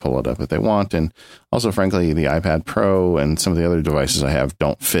they can just pull it up if they want. And also, frankly, the iPad Pro and some of the other devices I have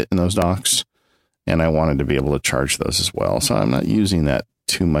don't fit in those docks, and I wanted to be able to charge those as well. So I'm not using that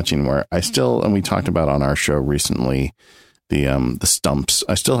too much anymore. And we talked about on our show recently, the stumps.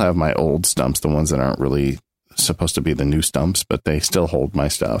 I still have my old stumps, the ones that aren't really supposed to be the new stumps, but they still hold my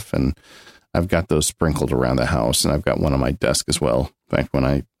stuff. And I've got those sprinkled around the house, and I've got one on my desk as well. In fact,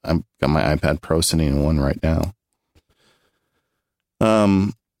 I've got my iPad Pro sitting in one right now.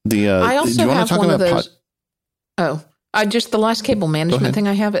 I also have one of those. Just the last cable management thing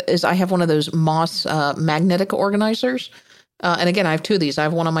I have is I have one of those Moss magnetic organizers. And again, I have 2 of these. I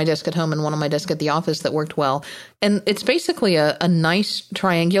have one on my desk at home and one on my desk at the office that worked well. And it's basically a nice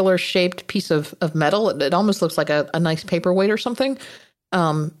triangular shaped piece of metal. It almost looks like a nice paperweight or something.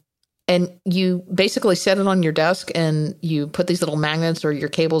 And you basically set it on your desk, and you put these little magnets, or your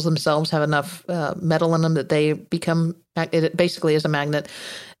cables themselves have enough metal in them that it basically is a magnet.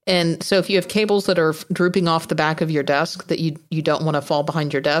 And so if you have cables that are drooping off the back of your desk that you don't want to fall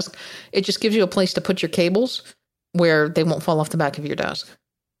behind your desk, it just gives you a place to put your cables where they won't fall off the back of your desk.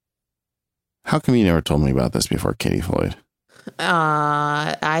 How come you never told me about this before, Katie Floyd?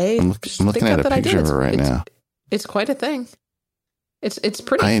 I'm looking at a picture of it right now. It's quite a thing. It's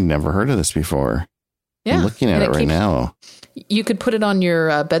pretty. I had never heard of this before. Yeah, I'm looking at it right now. You could put it on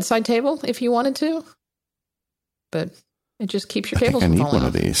your bedside table if you wanted to, but it just keeps your cables from falling off. I need one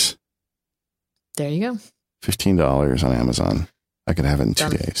of these. There you go. $15 on Amazon. I could have it in 2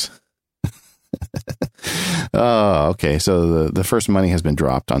 days. Oh, okay. So the first money has been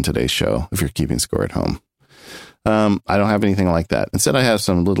dropped on today's show, if you're keeping score at home. I don't have anything like that. Instead, I have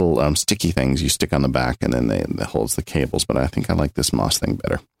some little sticky things you stick on the back, and then that holds the cables. But I think I like this Moss thing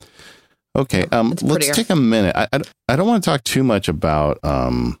better. Okay, let's take a minute. I don't want to talk too much about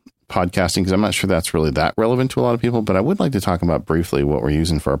podcasting, because I'm not sure that's really that relevant to a lot of people, but I would like to talk about briefly what we're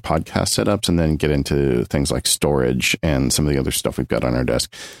using for our podcast setups and then get into things like storage and some of the other stuff we've got on our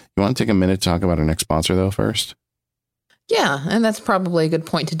desk. You want to take a minute to talk about our next sponsor, though, first? Yeah, and that's probably a good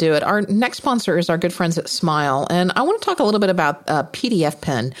point to do it. Our next sponsor is our good friends at Smile, and I want to talk a little bit about PDF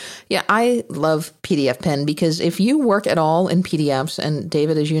Pen. Yeah, I love PDF Pen because if you work at all in PDFs, and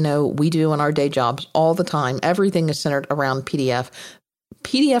David, as you know, we do in our day jobs all the time, everything is centered around PDF.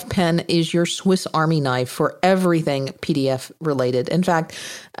 PDF Pen is your Swiss Army knife for everything PDF related. In fact,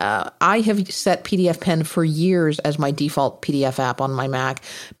 I have set PDF Pen for years as my default PDF app on my Mac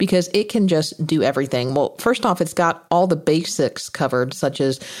because it can just do everything. Well, first off, it's got all the basics covered, such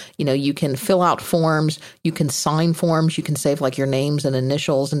as, you can fill out forms, you can sign forms, you can save like your names and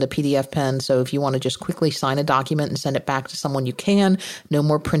initials into PDF Pen. So if you want to just quickly sign a document and send it back to someone, you can. No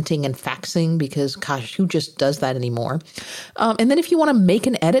more printing and faxing because, gosh, who just does that anymore? And then if you want to make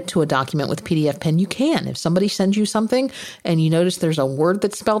an edit to a document with PDF Pen, you can. If somebody sends you something and you notice there's a word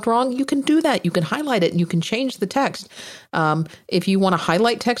that's spelled wrong, you can do that. You can highlight it and you can change the text. If you want to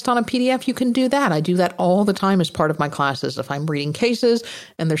highlight text on a PDF, you can do that. I do that all the time as part of my classes. If I'm reading cases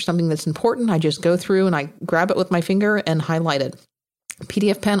and there's something that's important, I just go through and I grab it with my finger and highlight it.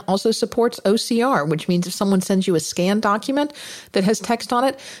 PDF Pen also supports OCR, which means if someone sends you a scanned document that has text on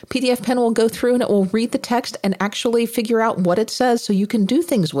it, PDF Pen will go through and it will read the text and actually figure out what it says so you can do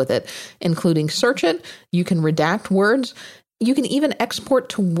things with it, including search it, you can redact words, you can even export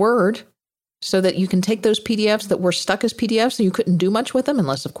to Word so that you can take those PDFs that were stuck as PDFs and you couldn't do much with them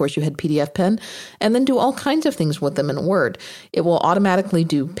unless, of course, you had PDF Pen, and then do all kinds of things with them in Word. It will automatically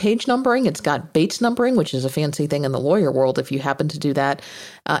do page numbering. It's got Bates numbering, which is a fancy thing in the lawyer world if you happen to do that.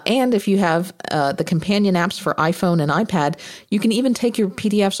 And if you have the companion apps for iPhone and iPad, you can even take your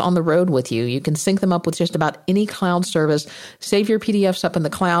PDFs on the road with you. You can sync them up with just about any cloud service, save your PDFs up in the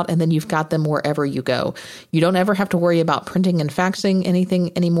cloud, and then you've got them wherever you go. You don't ever have to worry about printing and faxing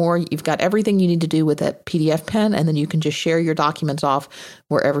anything anymore. You've got everything you need to do with a PDF Pen, and then you can just share your documents off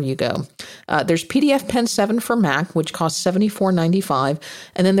wherever you go. There's PDF Pen 7 for Mac, which costs $74.95,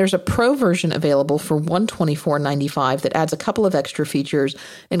 and then there's a Pro version available for $124.95 that adds a couple of extra features,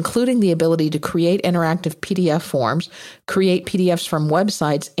 including the ability to create interactive PDF forms, create PDFs from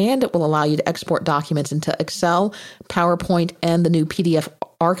websites, and it will allow you to export documents into Excel, PowerPoint, and the new PDF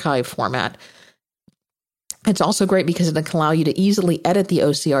archive format. It's also great because it can allow you to easily edit the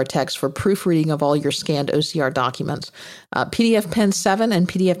OCR text for proofreading of all your scanned OCR documents. PDF Pen 7 and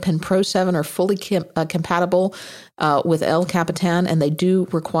PDF Pen Pro 7 are fully compatible with El Capitan, and they do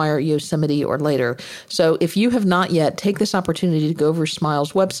require Yosemite or later. So if you have not yet, take this opportunity to go over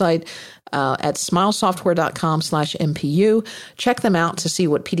Smile's website at smilesoftware.com/MPU. Check them out to see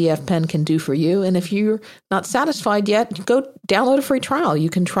what PDF Pen can do for you. And if you're not satisfied yet, go download a free trial.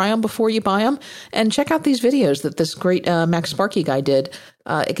 You can try them before you buy them and check out these videos that this great MacSparky guy did.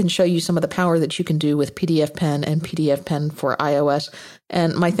 It can show you some of the power that you can do with PDF Pen and PDF Pen for iOS.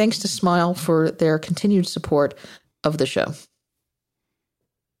 And my thanks to Smile for their continued support of the show.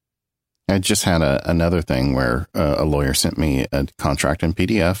 I just had another thing where a lawyer sent me a contract in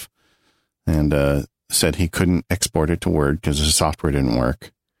PDF and said he couldn't export it to Word because the software didn't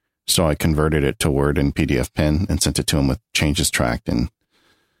work. So I converted it to Word and PDF Pen and sent it to him with changes tracked. And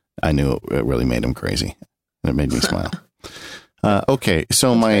I knew it really made him crazy. It made me smile. Okay.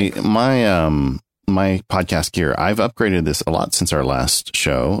 So my podcast gear, I've upgraded this a lot since our last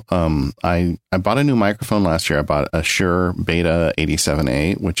show. I bought a new microphone last year. I bought a Shure Beta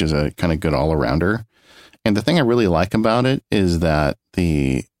 87A, which is a kind of good all arounder. And the thing I really like about it is that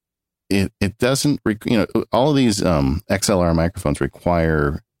it doesn't, all of these XLR microphones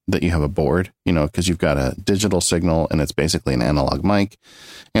require that you have a board, because you've got a digital signal and it's basically an analog mic,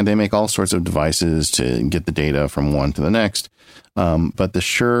 and they make all sorts of devices to get the data from one to the next. But the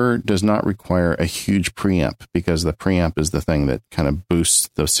Shure does not require a huge preamp because the preamp is the thing that kind of boosts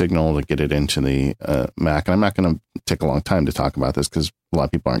the signal to get it into the Mac. And I'm not going to take a long time to talk about this because a lot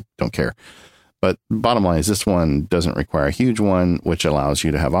of people don't care. But bottom line is this one doesn't require a huge one, which allows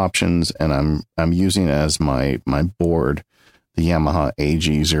you to have options. And I'm using as my board the Yamaha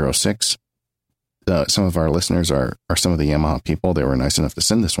AG06. Some of our listeners are some of the Yamaha people. They were nice enough to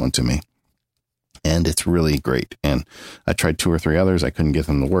send this one to me. And it's really great. And I tried 2 or 3 others. I couldn't get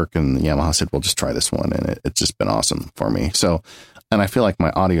them to work. And Yamaha said, well, just try this one. And it's just been awesome for me. So, and I feel like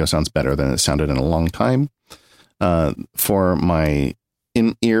my audio sounds better than it sounded in a long time. For my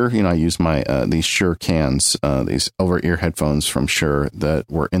in-ear, I use these Shure Cans, these over-ear headphones from Shure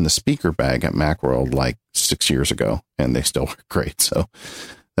that were in the speaker bag at Macworld like 6 years ago. And they still work great. So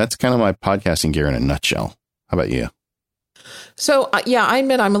that's kind of my podcasting gear in a nutshell. How about you? So, yeah, I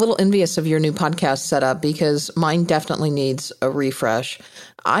admit I'm a little envious of your new podcast setup because mine definitely needs a refresh.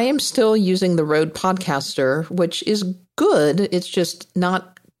 I am still using the Rode Podcaster, which is good. It's just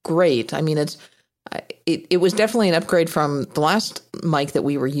not great. I mean, it was definitely an upgrade from the last mic that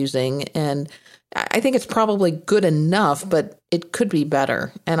we were using, and I think it's probably good enough, but it could be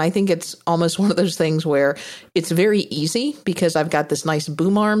better. And I think it's almost one of those things where it's very easy because I've got this nice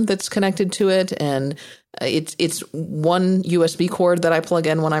boom arm that's connected to it, and it's one USB cord that I plug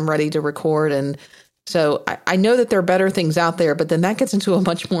in when I'm ready to record. And so I know that there are better things out there, but then that gets into a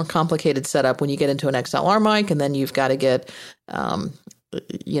much more complicated setup when you get into an XLR mic, and then you've got to get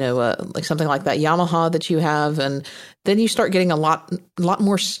like something like that Yamaha that you have, and then you start getting a lot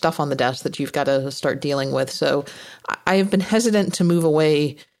more stuff on the desk that you've got to start dealing with. So I have been hesitant to move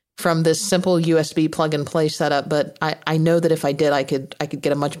away from this simple USB plug and play setup, but I know that if I did, I could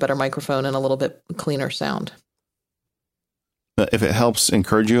get a much better microphone and a little bit cleaner sound. If it helps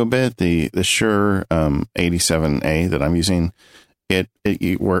encourage you a bit, the Shure 87A that I'm using, it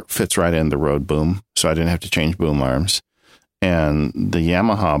fits right in the Rode boom, so I didn't have to change boom arms. And the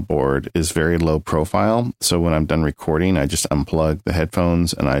Yamaha board is very low profile. So when I'm done recording, I just unplug the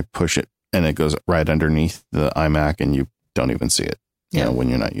headphones and I push it and it goes right underneath the iMac and you don't even see it, you know, when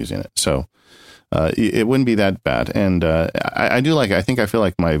you're not using it. So it wouldn't be that bad. And I feel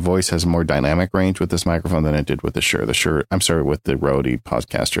like my voice has more dynamic range with this microphone than it did with the Shure. With the Rode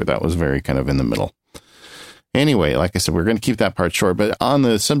Podcaster, that was very kind of in the middle. Anyway, like I said, we're going to keep that part short. But on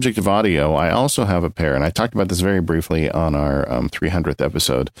the subject of audio, I also have a pair, and I talked about this very briefly on our 300th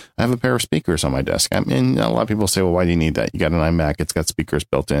episode. I have a pair of speakers on my desk. I mean, a lot of people say, well, why do you need that? You got an iMac, it's got speakers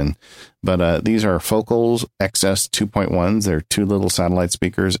built in. But these are Focals XS 2.1s. They're two little satellite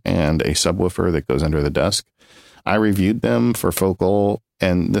speakers and a subwoofer that goes under the desk. I reviewed them for Focal,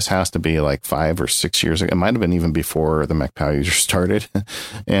 and this has to be like 5 or 6 years ago. It might have been even before the MacPow user started.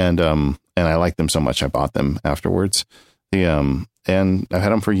 And I liked them so much, I bought them afterwards. And I've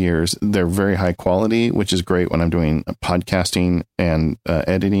had them for years. They're very high quality, which is great when I'm doing podcasting and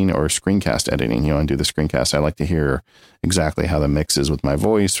editing or screencast editing. You know, I do the screencast. I like to hear exactly how the mix is with my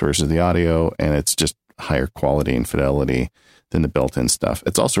voice versus the audio. And it's just higher quality and fidelity than the built-in stuff.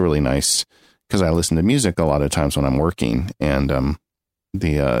 It's also really nice because I listen to music a lot of times when I'm working, and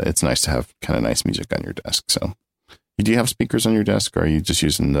it's nice to have kind of nice music on your desk. So, do you have speakers on your desk, or are you just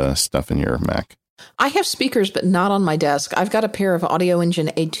using the stuff in your Mac? I have speakers, but not on my desk. I've got a pair of Audio Engine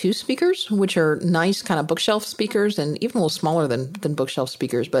A2 speakers, which are nice kind of bookshelf speakers and even a little smaller than bookshelf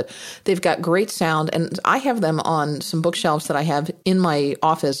speakers, but they've got great sound. And I have them on some bookshelves that I have in my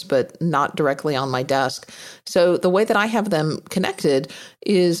office, but not directly on my desk. So the way that I have them connected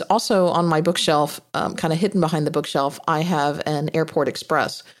is also on my bookshelf, kind of hidden behind the bookshelf. I have an Airport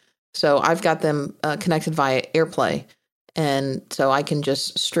Express. So I've got them connected via AirPlay. And so I can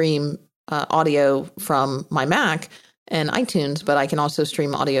just stream audio from my Mac and iTunes, but I can also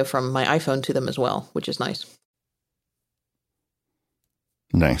stream audio from my iPhone to them as well, which is nice.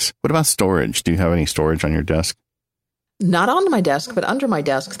 Nice. What about storage? Do you have any storage on your desk? Not on my desk, but under my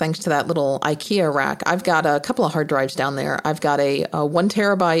desk, thanks to that little IKEA rack. I've got a couple of hard drives down there. I've got a 1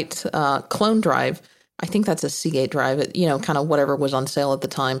 terabyte clone drive. I think that's a Seagate drive, kind of whatever was on sale at the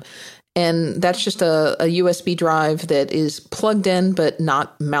time. And that's just a USB drive that is plugged in but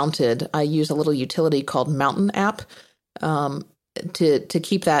not mounted. I use a little utility called Mountain App to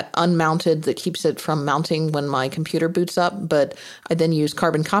keep that unmounted, that keeps it from mounting when my computer boots up. But I then use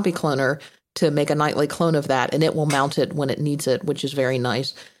Carbon Copy Cloner to make a nightly clone of that, and it will mount it when it needs it, which is very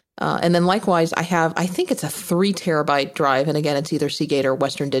nice. And then likewise, I think it's a 3 terabyte drive. And again, it's either Seagate or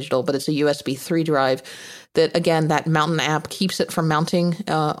Western Digital, but it's a USB 3 drive that, again, that Mountain App keeps it from mounting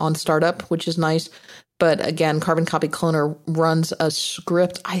on startup, which is nice. But again, Carbon Copy Cloner runs a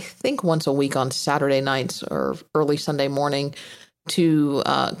script, I think once a week on Saturday nights or early Sunday morning to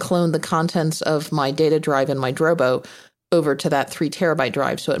clone the contents of my data drive in my Drobo over to that 3 terabyte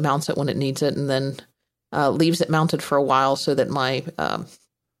drive. So it mounts it when it needs it and then leaves it mounted for a while so that my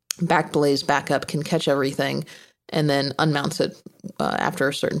Backblaze backup can catch everything and then unmounts it after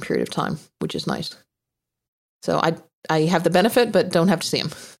a certain period of time, which is nice. So I have the benefit, but don't have to see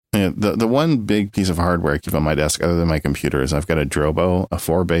them. Yeah, the one big piece of hardware I keep on my desk other than my computer is I've got a Drobo, a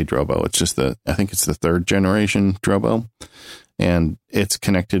 4-bay Drobo. It's just I think it's the 3rd generation Drobo, and it's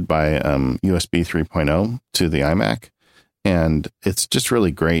connected by USB 3.0 to the iMac. And it's just really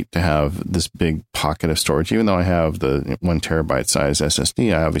great to have this big pocket of storage. Even though I have the 1 terabyte size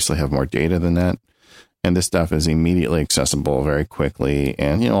SSD, I obviously have more data than that. And this stuff is immediately accessible very quickly.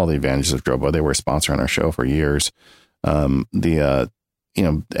 And, all the advantages of Drobo. They were a sponsor on our show for years.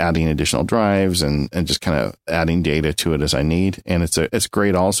 adding additional drives and just kind of adding data to it as I need. And it's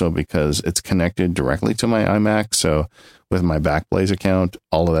great also because it's connected directly to my iMac. So with my Backblaze account,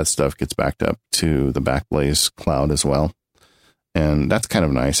 all of that stuff gets backed up to the Backblaze cloud as well. And that's kind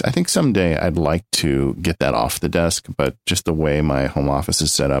of nice. I think someday I'd like to get that off the desk, but just the way my home office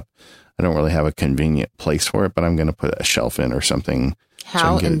is set up, I don't really have a convenient place for it, but I'm going to put a shelf in or something.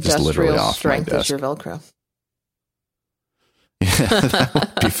 How so industrial strength is your Velcro? Yeah, that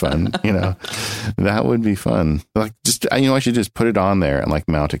would be fun. That would be fun. Like I should just put it on there and like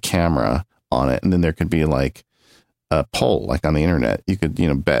mount a camera on it. And then there could be like a poll, like on the internet. You could,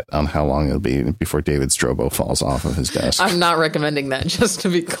 bet on how long it'll be before David Strobo falls off of his desk. I'm not recommending that, just to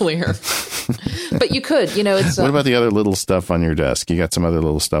be clear. But you could, it's... What about the other little stuff on your desk? You got some other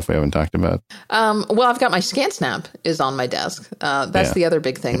little stuff we haven't talked about? Well, I've got my ScanSnap is on my desk. That's the other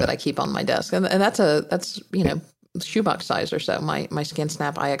big thing that I keep on my desk. And that's shoebox size or so. My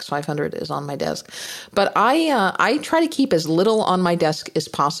ScanSnap IX500 is on my desk, but I try to keep as little on my desk as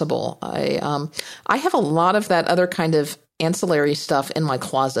possible. I have a lot of that other kind of ancillary stuff in my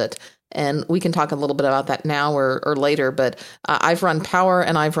closet, and we can talk a little bit about that now or later. But I've run power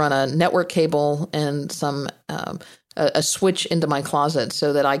and I've run a network cable and some a switch into my closet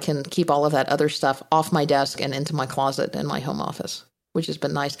so that I can keep all of that other stuff off my desk and into my closet in my home office, which has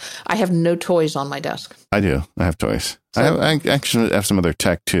been nice. I have no toys on my desk. I do. I have toys. So, I actually have some other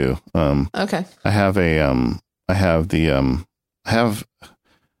tech too. Okay. I have an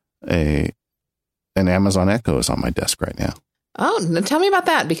Amazon Echo is on my desk right now. Oh, now tell me about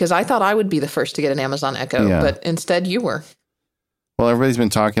that, because I thought I would be the first to get an Amazon Echo, but instead you were. Well, everybody's been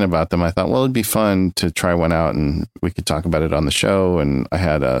talking about them. I thought, well, it'd be fun to try one out and we could talk about it on the show. And I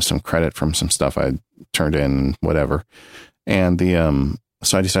had some credit from some stuff I turned in and whatever. And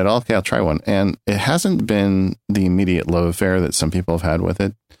so I decided, okay, I'll try one. And it hasn't been the immediate love affair that some people have had with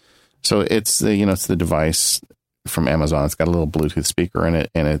it. So it's the device from Amazon. It's got a little Bluetooth speaker in it,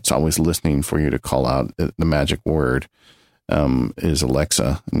 and it's always listening for you to call out the magic word, is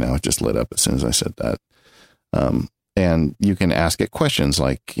Alexa. Now it just lit up as soon as I said that. And you can ask it questions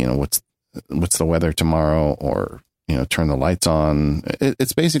like, what's the weather tomorrow, or, turn the lights on.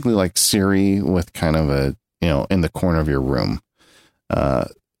 It's basically like Siri with kind of a, in the corner of your room.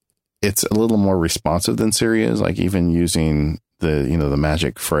 It's a little more responsive than Siri is, like even using the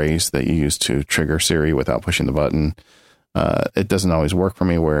magic phrase that you use to trigger Siri without pushing the button. It doesn't always work for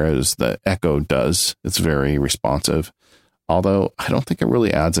me, whereas the Echo does. It's very responsive. Although I don't think it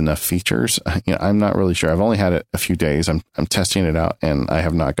really adds enough features. I'm not really sure. I've only had it a few days. I'm testing it out, and I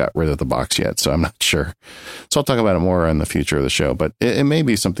have not got rid of the box yet, so I'm not sure. So I'll talk about it more in the future of the show, but it may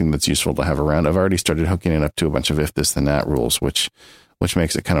be something that's useful to have around. I've already started hooking it up to a bunch of if this then that rules, which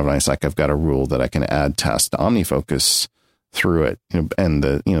makes it kind of nice. Like I've got a rule that I can add tasks to OmniFocus through it, and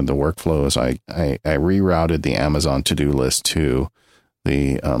the workflows. I rerouted the Amazon to-do list to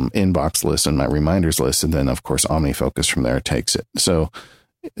the inbox list and my reminders list. And then of course, OmniFocus from there takes it. So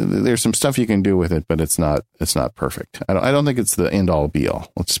there's some stuff you can do with it, but it's not perfect. I don't think it's the end all be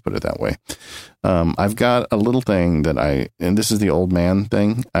all. Let's just put it that way. I've got a little thing and this is the old man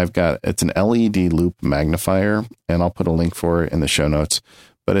thing. It's an LED loop magnifier, and I'll put a link for it in the show notes,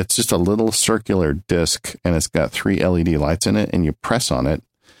 but it's just a little circular disc, and it's got 3 LED lights in it, and you press on it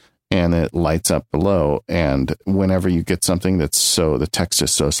and it lights up below. And whenever you get something the text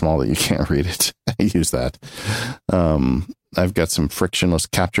is so small that you can't read it, I use that. I've got some frictionless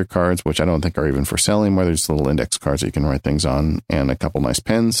capture cards, which I don't think are even for sale anymore. There's little index cards that you can write things on, and a couple nice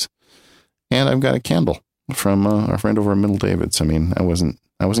pens. And I've got a candle from our friend over at Middle Davids. I mean, I wasn't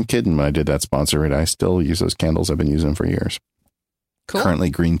kidding when I did that sponsor it. I still use those candles. I've been using them for years. Cool. Currently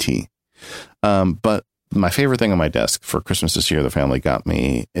green tea. But my favorite thing on my desk for Christmas this year, the family got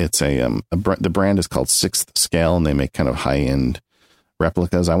me, it's the brand is called Sixth Scale, and they make kind of high-end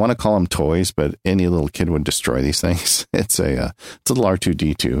replicas. I want to call them toys, but any little kid would destroy these things. It's a little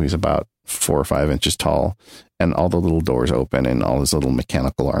R2-D2. He's about 4 or 5 inches tall, and all the little doors open, and all his little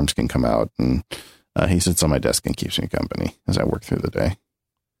mechanical arms can come out. And he sits on my desk and keeps me company as I work through the day.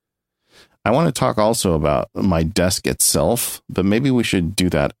 I want to talk also about my desk itself, but maybe we should do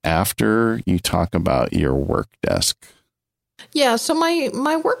that after you talk about your work desk. Yeah, so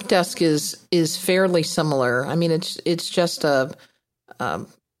my work desk is fairly similar. I mean, it's just a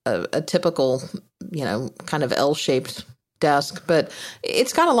typical, kind of L-shaped desk, but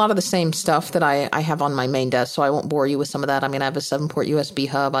it's got a lot of the same stuff that I have on my main desk, so I won't bore you with some of that. I mean, I have a 7-port USB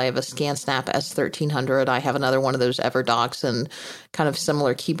hub, I have a ScanSnap S1300, I have another one of those EverDocs, and kind of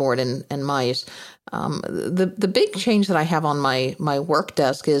similar keyboard and mice. The big change that I have on my work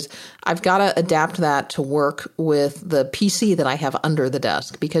desk is I've got to adapt that to work with the PC that I have under the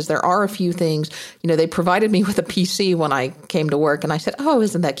desk, because there are a few things, they provided me with a PC when I came to work, and I said, oh,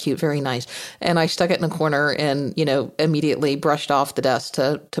 isn't that cute? Very nice. And I stuck it in a corner and, immediately brushed off the desk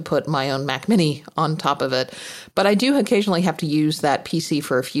to put my own Mac Mini on top of it. But I do occasionally have to use that PC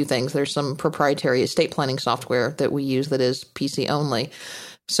for a few things. There's some proprietary estate planning software that we use that is PC only.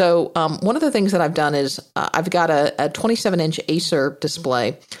 So one of the things that I've done is I've got a 27-inch Acer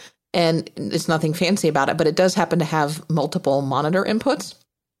display, and it's nothing fancy about it, but it does happen to have multiple monitor inputs.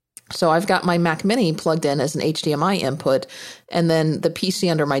 So I've got my Mac Mini plugged in as an HDMI input, and then the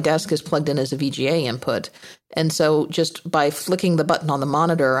PC under my desk is plugged in as a VGA input. And so just by flicking the button on the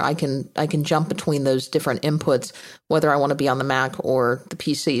monitor, I can jump between those different inputs, whether I want to be on the Mac or the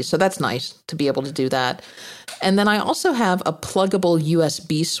PC. So that's nice to be able to do that. And then I also have a pluggable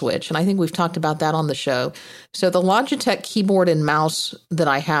USB switch, and I think we've talked about that on the show. So the Logitech keyboard and mouse that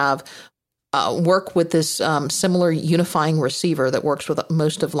I have work with this similar unifying receiver that works with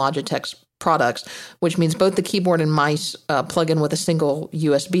most of Logitech's products, which means both the keyboard and mice plug in with a single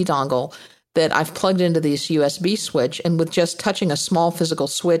USB dongle that I've plugged into this USB switch. And with just touching a small physical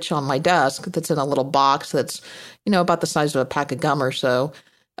switch on my desk that's in a little box that's, about the size of a pack of gum or so,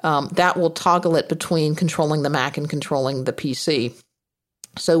 that will toggle it between controlling the Mac and controlling the PC.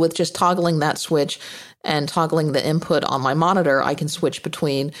 So with just toggling that switch and toggling the input on my monitor, I can switch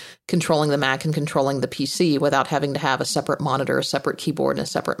between controlling the Mac and controlling the PC without having to have a separate monitor, a separate keyboard, and a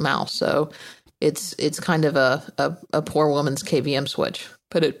separate mouse. So it's kind of a poor woman's KVM switch,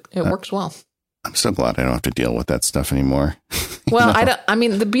 but it works well. I'm so glad I don't have to deal with that stuff anymore. Well,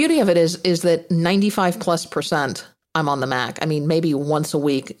 the beauty of it is that 95+% I'm on the Mac. I mean, maybe once a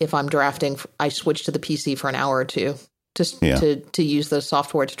week if I'm drafting, I switch to the PC for an hour or two to use the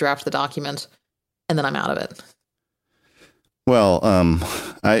software to draft the documents, and then I'm out of it. Well,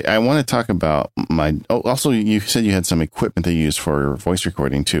 I want to talk about also you said you had some equipment that you use for voice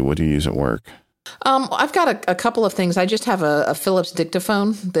recording too. What do you use at work? I've got a couple of things. I just have a Philips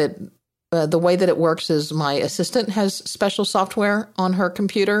dictaphone that the way that it works is my assistant has special software on her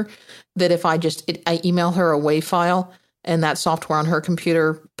computer that if I email her a WAV file, and that software on her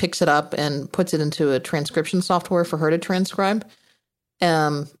computer picks it up and puts it into a transcription software for her to transcribe.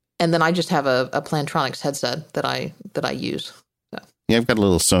 And then I just have a Plantronics headset that I use. So. Yeah, I've got a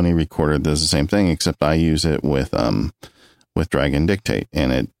little Sony recorder that does the same thing, except I use it with Dragon Dictate,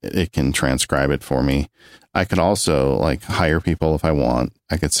 and it can transcribe it for me. I could also hire people if I want.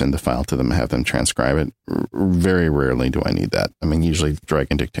 I could send the file to them and have them transcribe it. Very rarely do I need that. I mean, usually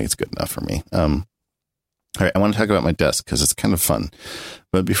Dragon Dictate's good enough for me. All right, I want to talk about my desk because it's kind of fun.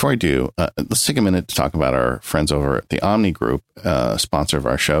 But before I do, let's take a minute to talk about our friends over at the Omni Group, sponsor of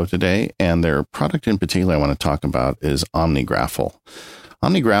our show today. And their product in particular I want to talk about is OmniGraffle.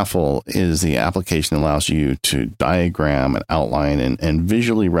 OmniGraffle is the application that allows you to diagram and outline and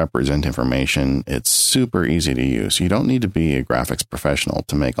visually represent information. It's super easy to use. You don't need to be a graphics professional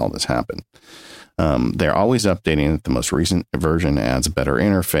to make all this happen. They're always updating it. The most recent version adds a better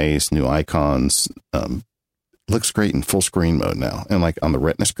interface, new icons, looks great in full screen mode now. And on the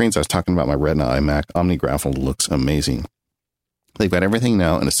Retina screens, I was talking about my Retina iMac, OmniGraffle looks amazing. They've got everything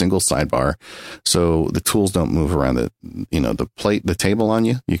now in a single sidebar, so the tools don't move around the table on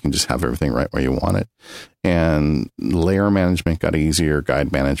you. You can just have everything right where you want it. And layer management got easier.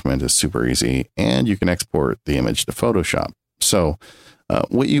 Guide management is super easy, and you can export the image to Photoshop. So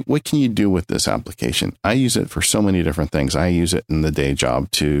what can you do with this application? I use it for so many different things. I use it in the day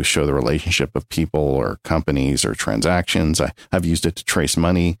job to show the relationship of people or companies or transactions. I've used it to trace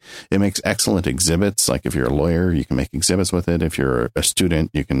money. It makes excellent exhibits. Like if you're a lawyer, you can make exhibits with it. If you're a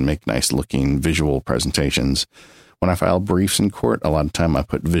student, you can make nice looking visual presentations. When I file briefs in court, a lot of time I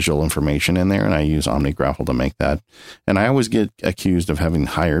put visual information in there, and I use OmniGraffle to make that. And I always get accused of having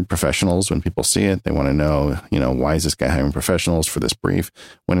hired professionals. When people see it, they want to know, why is this guy hiring professionals for this brief?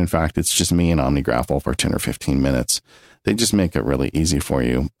 When in fact, it's just me and OmniGraffle for 10 or 15 minutes. They just make it really easy for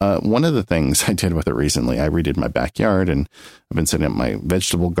you. One of the things I did with it recently, I redid my backyard, and I've been setting up my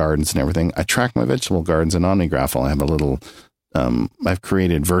vegetable gardens and everything. I track my vegetable gardens in OmniGraffle. I have a little I've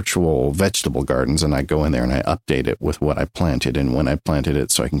created virtual vegetable gardens, and I go in there and I update it with what I planted and when I planted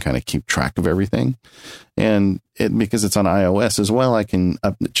it, so I can kind of keep track of everything. And because it's on iOS as well, I can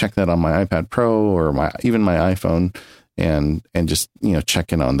check that on my iPad Pro or even my iPhone, and just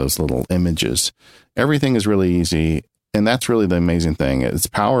check in on those little images. Everything is really easy. And that's really the amazing thing. It's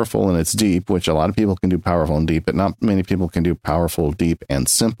powerful and it's deep, which a lot of people can do powerful and deep, but not many people can do powerful, deep, and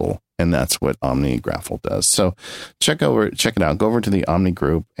simple. And that's what OmniGraffle does. So check it out. Go over to the Omni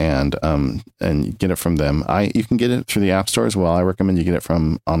group and get it from them. You can get it through the App Store as well. I recommend you get it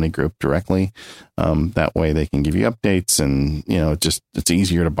from Omni Group directly. That way they can give you updates, and it's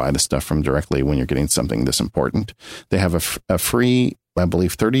easier to buy the stuff from directly when you're getting something this important. They have a free, I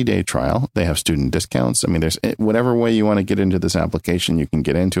believe, 30-day trial. They have student discounts. I mean, there's whatever way you want to get into this application, you can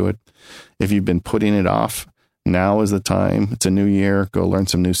get into it. If you've been putting it off, now is the time. It's a new year. Go learn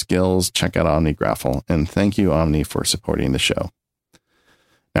some new skills. Check out OmniGraffle. And thank you, Omni, for supporting the show.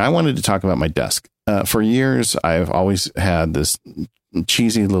 Now, I wanted to talk about my desk. For years, I've always had this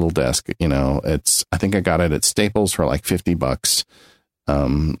cheesy little desk. I think I got it at Staples for like $50.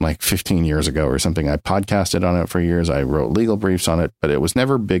 Like 15 years ago or something. I podcasted on it for years. I wrote legal briefs on it, but it was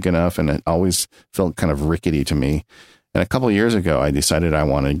never big enough, and it always felt kind of rickety to me. And a couple of years ago, I decided I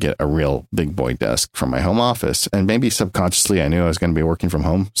wanted to get a real big boy desk for my home office. And maybe subconsciously, I knew I was going to be working from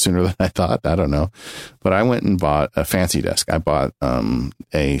home sooner than I thought. I don't know. But I went and bought a fancy desk. I bought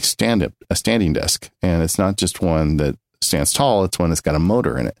a standing desk. And it's not just one that stands tall. It's one that's got a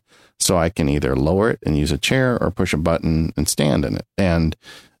motor in it. So I can either lower it and use a chair or push a button and stand in it. And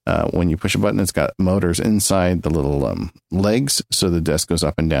when you push a button, it's got motors inside the little legs. So the desk goes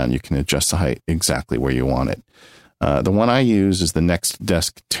up and down. You can adjust the height exactly where you want it. The one I use is the Next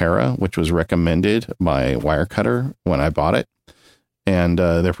Desk Terra, which was recommended by Wirecutter when I bought it. And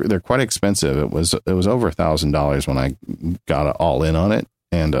they're quite expensive. It was over $1,000 when I got it all in on it,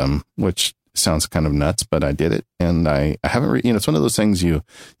 and which sounds kind of nuts, but I did it. And I haven't, it's one of those things you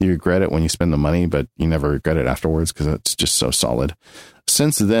regret it when you spend the money, but you never regret it afterwards because it's just so solid.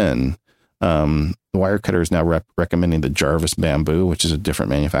 Since then, Wirecutter is now recommending the Jarvis Bamboo, which is a different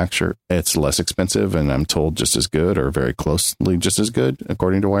manufacturer. It's less expensive, and I'm told just as good, or very closely just as good,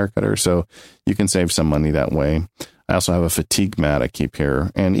 according to Wirecutter. So you can save some money that way. I also have a fatigue mat I keep here.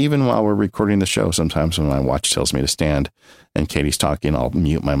 And even while we're recording the show, sometimes when my watch tells me to stand and Katie's talking, I'll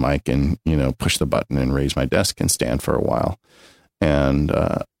mute my mic and, push the button and raise my desk and stand for a while. And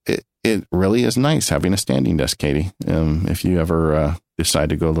it really is nice having a standing desk, Katie. If you ever decide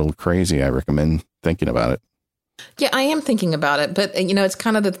to go a little crazy, I recommend thinking about it. Yeah, I am thinking about it, but it's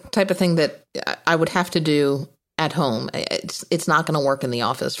kind of the type of thing that I would have to do at home. It's not going to work in the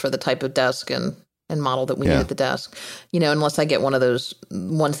office for the type of desk and model that we need at the desk, unless I get one of those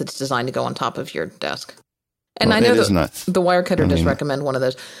ones that's designed to go on top of your desk. And well, I know the Wirecutter does recommend one of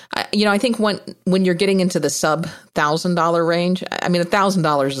those. I think when you're getting into the sub $1,000 range, I mean,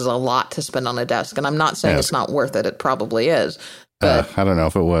 $1,000 is a lot to spend on a desk, and I'm not saying it's not worth it. It probably is. But, I don't know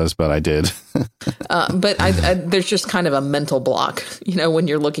if it was, but I did. But there's just kind of a mental block, when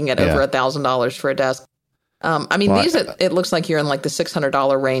you're looking at over $1,000 for a desk. These, it looks like you're in like the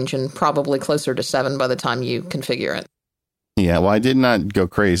 $600 range and probably closer to $700 by the time you configure it. Yeah, well, I did not go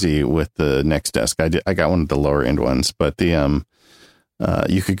crazy with the Next Desk. I got one of the lower end ones, but the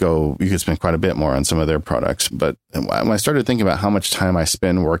you could spend quite a bit more on some of their products. But when I started thinking about how much time I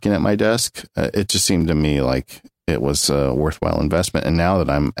spend working at my desk, it just seemed to me like it was a worthwhile investment. And now that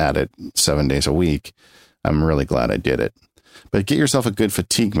I'm at it 7 days a week, I'm really glad I did it. But get yourself a good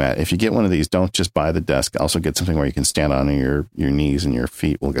fatigue mat. If you get one of these, don't just buy the desk. Also get something where you can stand on, and your knees and your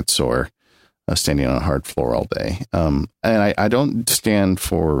feet will get sore standing on a hard floor all day. And I don't stand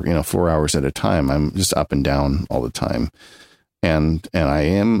for 4 hours at a time. I'm just up and down all the time. And I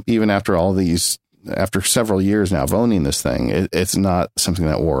am, even after after several years now of owning this thing, it's not something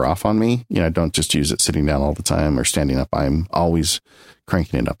that wore off on me. I don't just use it sitting down all the time or standing up. I'm always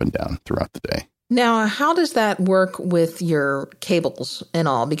cranking it up and down throughout the day. Now, how does that work with your cables and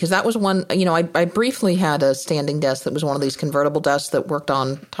all? Because that was one, I briefly had a standing desk that was one of these convertible desks that worked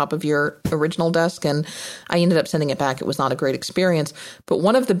on top of your original desk, and I ended up sending it back. It was not a great experience. But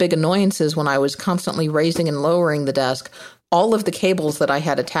one of the big annoyances when I was constantly raising and lowering the desk, all of the cables that I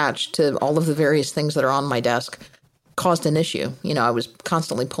had attached to all of the various things that are on my desk caused an issue. I was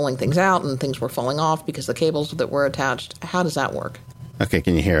constantly pulling things out and things were falling off because the cables that were attached. How does that work? Okay,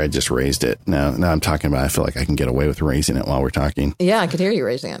 can you hear? I just raised it. Now I'm talking about, I feel like I can get away with raising it while we're talking. Yeah, I could hear you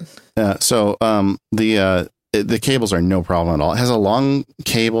raising it. So the cables are no problem at all. It has a long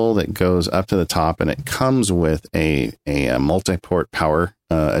cable that goes up to the top, and it comes with a multi-port power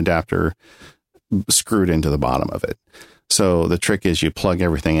adapter screwed into the bottom of it. So the trick is you plug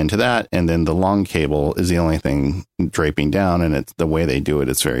everything into that, and then the long cable is the only thing draping down, and it's the way they do it.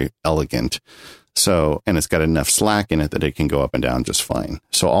 It's very elegant. So, and it's got enough slack in it that it can go up and down just fine.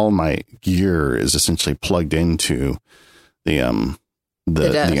 So all my gear is essentially plugged into the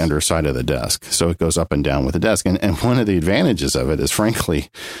the underside of the desk. So it goes up and down with the desk. And one of the advantages of it is, frankly,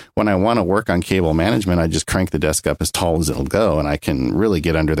 when I want to work on cable management, I just crank the desk up as tall as it'll go. And I can really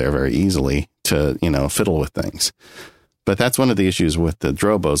get under there very easily to, fiddle with things. But that's one of the issues with the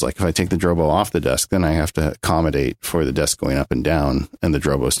Drobos. Like if I take the Drobo off the desk, then I have to accommodate for the desk going up and down and the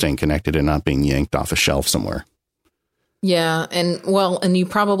Drobo staying connected and not being yanked off a shelf somewhere. Yeah. And you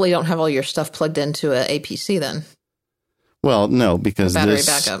probably don't have all your stuff plugged into a APC then. Well, no, because battery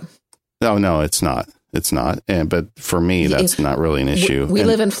backup. Oh, no, it's not. It's not. But for me, that's not really an issue. We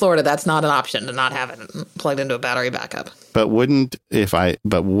live in Florida. That's not an option to not have it plugged into a battery backup. But wouldn't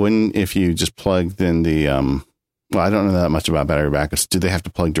if you just plugged in the, well, I don't know that much about battery backups. Do they have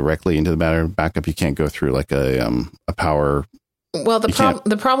to plug directly into the battery backup? You can't go through like a power. Well,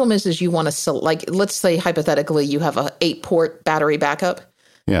 the problem is you want to, like, let's say hypothetically you have a 8-port battery backup.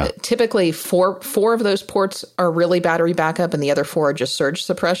 Yeah. Typically, four of those ports are really battery backup, and the other 4 are just surge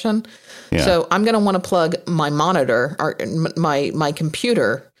suppression. Yeah. So I'm going to want to plug my monitor or my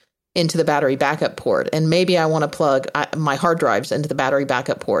computer into the battery backup port, and maybe I want to plug my hard drives into the battery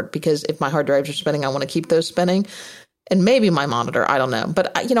backup port because if my hard drives are spinning, I want to keep those spinning. And maybe my monitor, I don't know,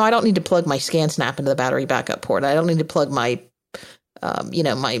 but I don't need to plug my ScanSnap into the battery backup port. I don't need to plug my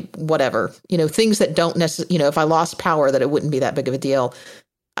my whatever, things that don't necessarily, if I lost power, that it wouldn't be that big of a deal.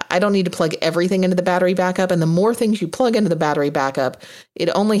 I don't need to plug everything into the battery backup. And the more things you plug into the battery backup, it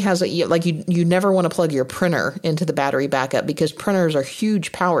only has you never want to plug your printer into the battery backup because printers are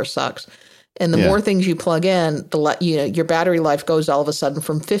huge power sucks. And the more things you plug in, your battery life goes all of a sudden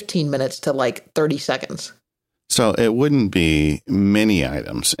from 15 minutes to like 30 seconds. So it wouldn't be many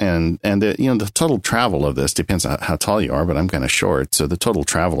items. And the total travel of this depends on how tall you are, but I'm kind of short. So the total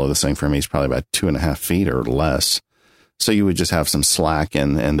travel of this thing for me is probably about 2.5 feet or less. So you would just have some slack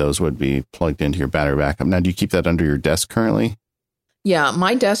and those would be plugged into your battery backup. Now, do you keep that under your desk currently? Yeah,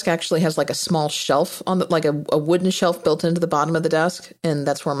 my desk actually has like a small shelf on like a wooden shelf built into the bottom of the desk. And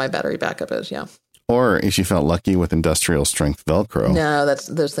that's where my battery backup is. Yeah. Or if you felt lucky with industrial strength Velcro. No,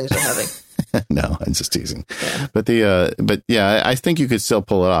 those things are heavy. No, I'm just teasing. Yeah. But I think you could still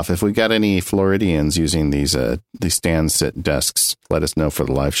pull it off. If we got any Floridians using these stand sit desks, let us know for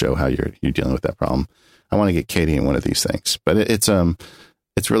the live show how you're dealing with that problem. I want to get Katie in one of these things, but it's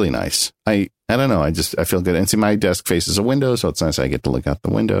really nice. I don't know. I feel good. And see, my desk faces a window, so it's nice. I get to look out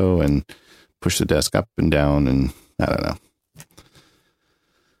the window and push the desk up and down, and I don't know.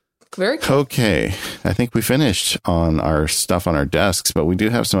 Very cool. Okay. I think we finished on our stuff on our desks, but we do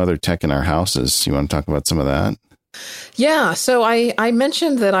have some other tech in our houses. You want to talk about some of that? Yeah. So I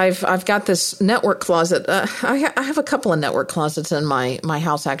mentioned that I've got this network closet. I have a couple of network closets in my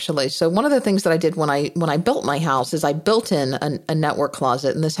house, actually. So one of the things that I did when I built my house is I built in a network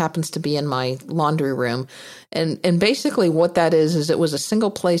closet, and this happens to be in my laundry room. And basically what that is it was a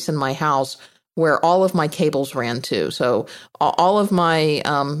single place in my house where all of my cables ran to. So all of my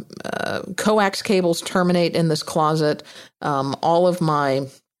coax cables terminate in this closet. All of my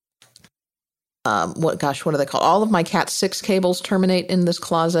what are they called? All of my Cat 6 cables terminate in this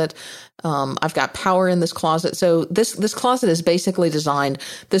closet. I've got power in this closet. So this closet is basically designed.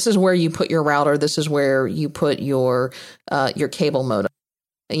 This is where you put your router. This is where you put your cable modem.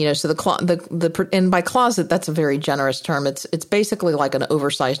 So and by closet, that's a very generous term. It's basically like an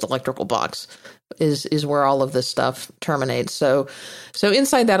oversized electrical box is where all of this stuff terminates. So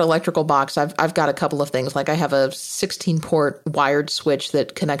inside that electrical box, I've got a couple of things. Like I have a 16-port wired switch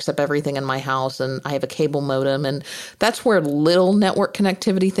that connects up everything in my house, and I have a cable modem, and that's where little network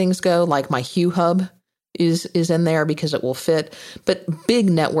connectivity things go. Like my Hue hub is in there because it will fit, but big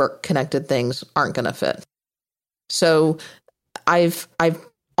network connected things aren't going to fit. So I've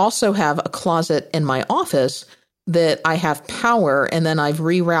also have a closet in my office that I have power, and then I've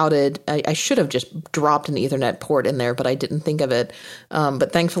rerouted. I should have just dropped an Ethernet port in there, but I didn't think of it.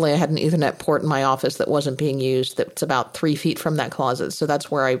 But thankfully, I had an Ethernet port in my office that wasn't being used that's about 3 feet from that closet. So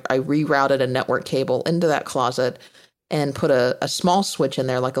that's where I rerouted a network cable into that closet and put a small switch in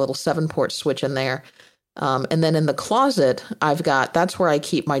there, like a little 7-port switch in there. And then in the closet, that's where I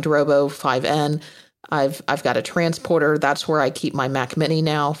keep my Drobo 5N. I've got a transporter. That's where I keep my Mac Mini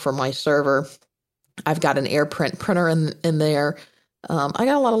now for my server. I've got an AirPrint printer in there. I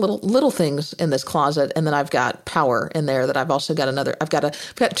got a lot of little things in this closet, and then I've got power in there. That I've also got another. I've got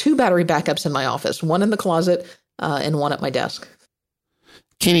 2 battery backups in my office. One in the closet and one at my desk.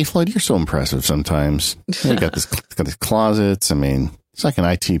 Katie Floyd, you're so impressive. Sometimes you got these closets. I mean, it's like an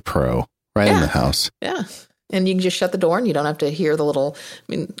IT pro in the house. Yeah. And you can just shut the door and you don't have to hear the little,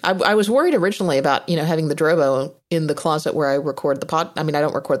 I was worried originally about, having the Drobo in the closet where I record the I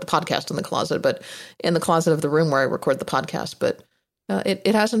don't record the podcast in the closet, but in the closet of the room where I record the podcast. But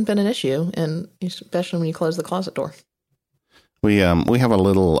It hasn't been an issue, and especially when you close the closet door. We have a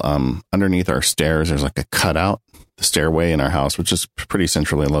little underneath our stairs. There's like a cutout, the stairway in our house, which is pretty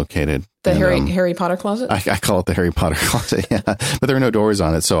centrally located. The Harry Potter closet. I call it the Harry Potter closet. Yeah, but there are no doors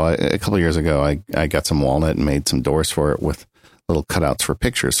on it. So a couple of years ago, I got some walnut and made some doors for it with little cutouts for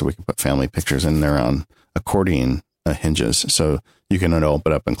pictures, so we can put family pictures in there on accordion hinges, so you can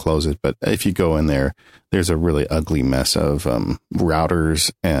open up and close it. But if you go in there, there's a really ugly mess of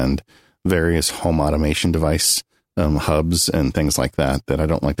routers and various home automation device hubs and things like that I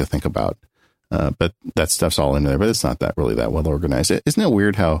don't like to think about. But that stuff's all in there, but it's not really that well organized. Isn't it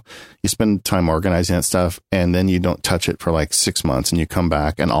weird how you spend time organizing that stuff and then you don't touch it for like 6 months and you come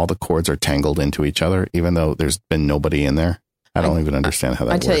back and all the cords are tangled into each other, even though there's been nobody in there? I don't even understand how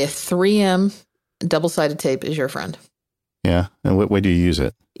that works. I tell you, 3M double-sided tape is your friend. Yeah. And what way do you use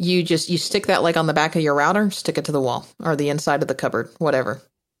it? You stick that like on the back of your router, stick it to the wall or the inside of the cupboard, whatever.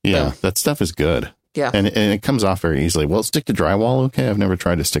 Yeah, that stuff is good. Yeah. And it comes off very easily. Will it stick to drywall? Okay. I've never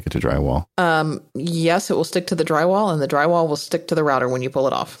tried to stick it to drywall. Yes, it will stick to the drywall, and the drywall will stick to the router when you pull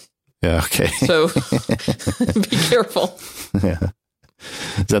it off. Yeah. Okay. So be careful. Yeah.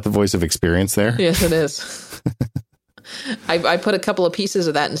 Is that the voice of experience there? Yes, it is. I put a couple of pieces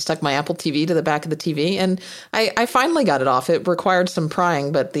of that and stuck my Apple TV to the back of the TV, and I finally got it off. It required some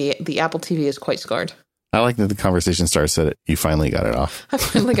prying, but the Apple TV is quite scarred. I like that the conversation starts that you finally got it off. I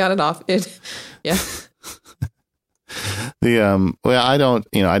finally got it off. Yeah. I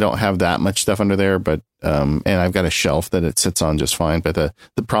don't have that much stuff under there, but and I've got a shelf that it sits on just fine. But the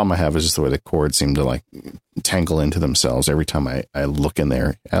problem I have is just the way the cords seem to like tangle into themselves every time I look in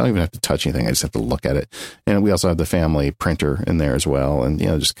there. I don't even have to touch anything. I just have to look at it. And we also have the family printer in there as well, and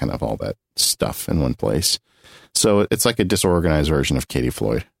just kind of all that stuff in one place. So it's like a disorganized version of Katie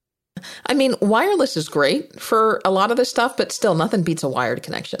Floyd. I mean, wireless is great for a lot of this stuff, but still nothing beats a wired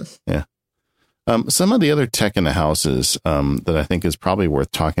connection. Yeah. Some of the other tech in the houses that I think is probably worth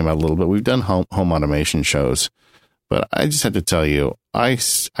talking about a little bit. We've done home automation shows, but I just have to tell you, I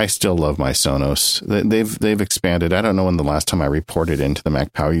still love my Sonos. They've expanded. I don't know when the last time I reported into the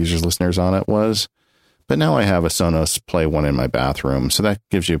Mac Power Users listeners on it was, but now I have a Sonos Play 1 in my bathroom. So that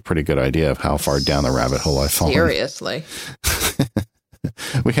gives you a pretty good idea of how far down the rabbit hole I've fallen. Seriously.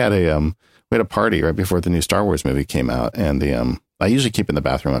 We had a party right before the new Star Wars movie came out, and I usually keep in the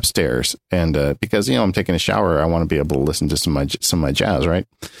bathroom upstairs, and because I'm taking a shower, I want to be able to listen to some of my jazz, right?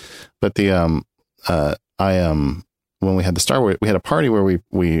 But when we had the Star Wars, we had a party where we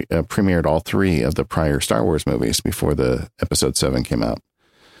premiered all 3 of the prior Star Wars movies before the Episode 7 came out,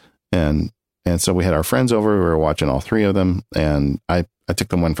 and so we had our friends over. We were watching all 3 of them, and I took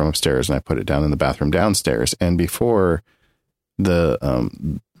the one from upstairs and I put it down in the bathroom downstairs, and before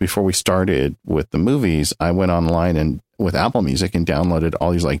we started with the movies, I went online and with Apple Music and downloaded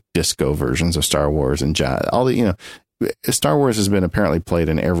all these like disco versions of Star Wars and jazz. All the, Star Wars has been apparently played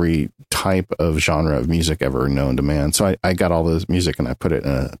in every type of genre of music ever known to man. So I got all this music and I put it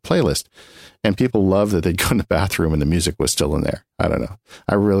in a playlist, and people loved that they'd go in the bathroom and the music was still in there. I don't know.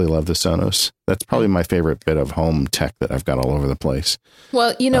 I really love the Sonos. That's probably my favorite bit of home tech that I've got all over the place.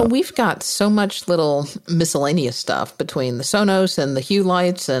 Well, we've got so much little miscellaneous stuff between the Sonos and the Hue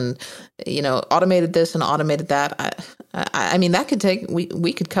lights and, automated this and automated that. I mean, that could take,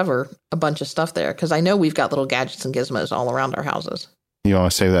 we could cover a bunch of stuff there, because I know we've got little gadgets and gizmos all around our houses. You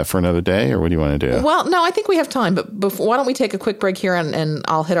want to save that for another day, or what do you want to do? Well, no, I think we have time, but why don't we take a quick break here and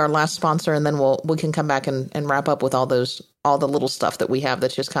I'll hit our last sponsor, and then we can come back and wrap up with all the little stuff that we have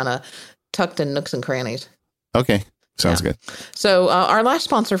that's just kind of tucked in nooks and crannies. Okay. Sounds good. So our last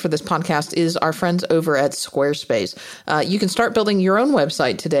sponsor for this podcast is our friends over at Squarespace. You can start building your own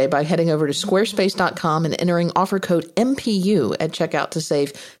website today by heading over to squarespace.com and entering offer code MPU at checkout to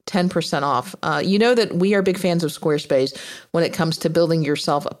save 10% off. You know that we are big fans of Squarespace when it comes to building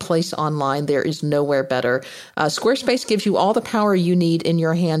yourself a place online. There is nowhere better. Squarespace gives you all the power you need in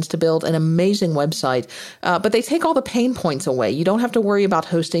your hands to build an amazing website, but they take all the pain points away. You don't have to worry about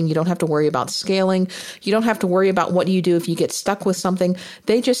hosting. You don't have to worry about scaling. You don't have to worry about what you do if you get stuck with something.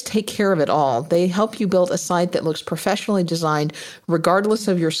 They just take care of it all. They help you build a site that looks professionally designed, regardless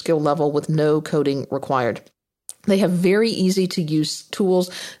of your skill level, with no coding required. They have very easy to use tools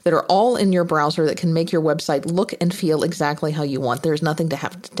that are all in your browser that can make your website look and feel exactly how you want. There's nothing to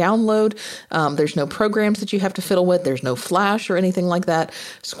have to download. There's no programs that you have to fiddle with. There's no Flash or anything like that.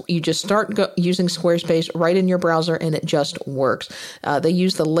 You just start using Squarespace right in your browser and it just works. They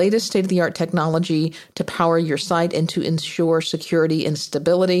use the latest state-of-the-art technology to power your site and to ensure security and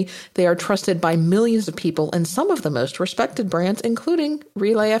stability. They are trusted by millions of people and some of the most respected brands, including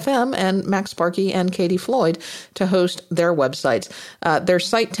Relay FM and Max Sparky and Katie Floyd. to host their websites. Their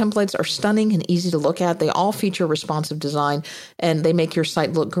site templates are stunning and easy to look at. They all feature responsive design, and they make your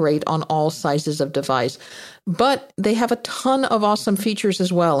site look great on all sizes of device. But they have a ton of awesome features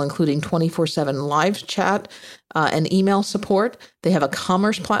as well, including 24/7 live chat and email support. They have a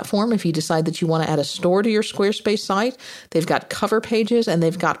commerce platform if you decide that you want to add a store to your Squarespace site. They've got cover pages, and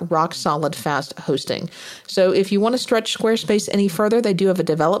they've got rock solid fast hosting. So if you want to stretch Squarespace any further, they do have a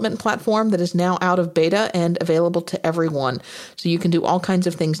development platform that is now out of beta and available to everyone. So you can do all kinds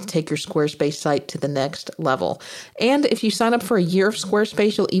of things to take your Squarespace site to the next level. And if you sign up for a year of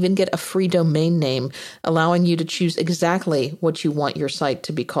Squarespace, you'll even get a free domain name, allowing you to choose exactly what you want your site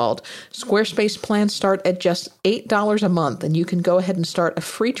to be called. Squarespace plans start at just $8 a month, and you can go ahead and start a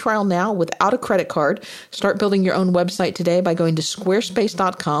free trial now without a credit card. Start building your own website today by going to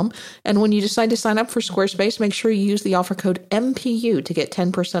squarespace.com. And when you decide to sign up for Squarespace, make sure you use the offer code MPU to get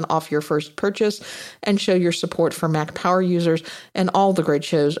 10% off your first purchase and show your support for Mac Power users and all the great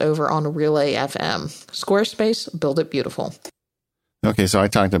shows over on Relay FM. Squarespace, build it beautiful. Okay, so I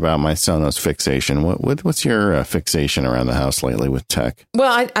talked about my Sonos fixation. What's your fixation around the house lately with tech?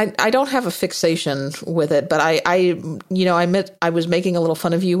 Well, I don't have a fixation with it, but I was making a little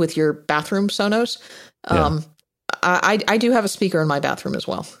fun of you with your bathroom Sonos. I do have a speaker in my bathroom as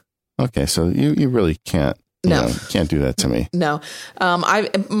well. Okay, so you really can't. Can't do that to me. No,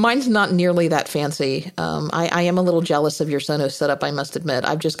 mine's not nearly that fancy. I am a little jealous of your Sonos setup, I must admit.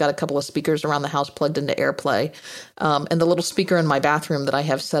 I've just got a couple of speakers around the house plugged into AirPlay. And the little speaker in my bathroom that I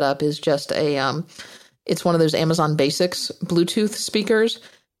have set up is just it's one of those Amazon Basics Bluetooth speakers.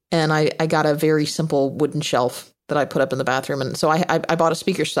 And I got a very simple wooden shelf that I put up in the bathroom. And so I bought a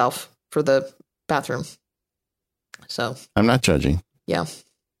speaker shelf for the bathroom. So I'm not judging. Yeah.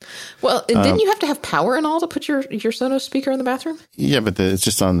 Well, didn't you have to have power and all to put your Sonos speaker in the bathroom? Yeah, but it's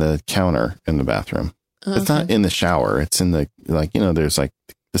just on the counter in the bathroom. Okay. It's not in the shower. It's in the, there's like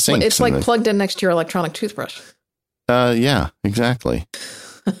the sink. Well, it's like plugged in next to your electronic toothbrush. Yeah, exactly.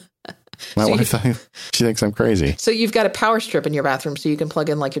 My wife, she thinks I'm crazy. So you've got a power strip in your bathroom so you can plug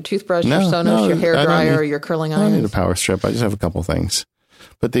in like your toothbrush, your Sonos, your hair dryer, your curling iron. I don't need a power strip. I just have a couple things.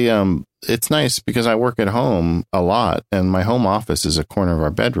 But it's nice because I work at home a lot, and my home office is a corner of our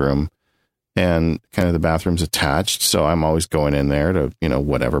bedroom, and kind of the bathroom's attached. So I'm always going in there to,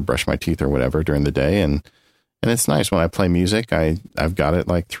 brush my teeth or whatever during the day. And it's nice when I play music. I've got it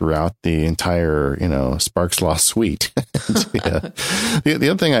like throughout the entire, Sparks Law suite. The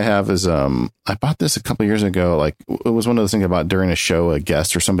other thing I have is, I bought this a couple years ago. Like it was one of those things about during a show, a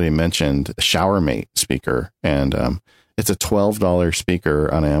guest or somebody mentioned a ShowerMate speaker, and, it's a $12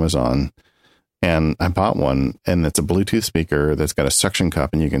 speaker on Amazon, and I bought one, and it's a Bluetooth speaker that's got a suction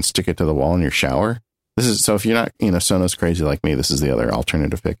cup, and you can stick it to the wall in your shower. So if you're not, Sonos crazy like me, this is the other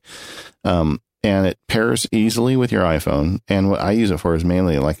alternative pick. And it pairs easily with your iPhone. And what I use it for is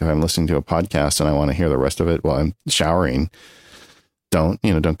mainly like if I'm listening to a podcast and I want to hear the rest of it while I'm showering, don't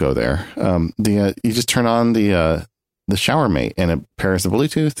go there. You just turn on the ShowerMate, and it pairs the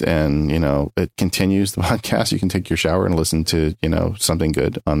Bluetooth, and it continues the podcast. You can take your shower and listen to something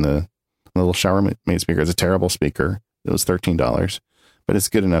good on the little ShowerMate speaker. It's a terrible speaker. It was $13, but it's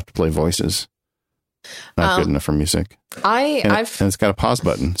good enough to play voices. Not good enough for music. And it's got a pause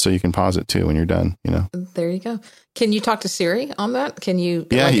button, so you can pause it too when you're done. There you go. Can you talk to Siri on that? Can you?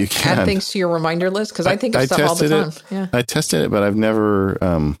 Yeah, you can add things to your reminder list, because I think of stuff all the time. Yeah, I tested it, but I've never.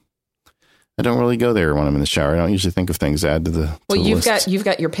 I don't really go there when I'm in the shower. I don't usually think of things to add to the. Well, you've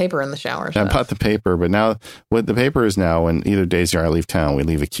got your paper in the shower. So. I bought the paper, but now what the paper is now, when either days I leave town, we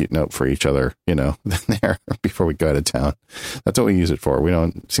leave a cute note for each other, there before we go out of town. That's what we use it for. We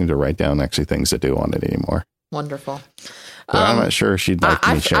don't seem to write down actually things to do on it anymore. Wonderful. But I'm not sure she'd like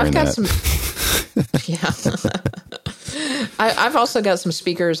me sharing that. I've also got some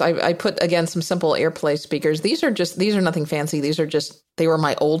speakers. I put, again, some simple AirPlay speakers. These are nothing fancy. They were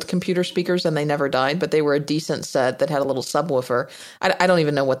my old computer speakers, and they never died, but they were a decent set that had a little subwoofer. I don't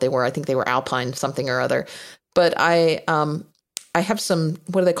even know what they were. I think they were Alpine something or other. But I have some,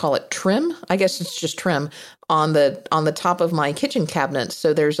 what do they call it? Trim? I guess it's just trim on the top of my kitchen cabinets.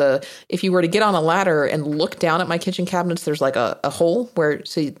 So if you were to get on a ladder and look down at my kitchen cabinets, there's like a hole where,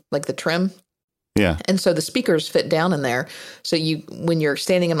 see, like the trim. Yeah. And so the speakers fit down in there. So when you're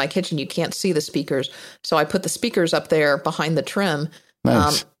standing in my kitchen, you can't see the speakers. So I put the speakers up there behind the trim.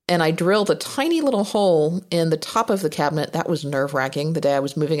 Nice. And I drilled a tiny little hole in the top of the cabinet. That was nerve-wracking the day I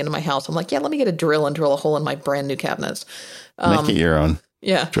was moving into my house. I'm like, yeah, let me get a drill and drill a hole in my brand new cabinets. Make it your own.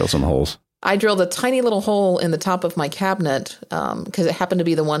 Yeah. Drill some holes. I drilled a tiny little hole in the top of my cabinet because it happened to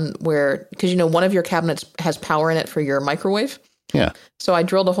be the one because one of your cabinets has power in it for your microwave. Yeah. So I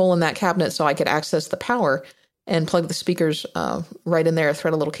drilled a hole in that cabinet so I could access the power. and plug the speakers right in there,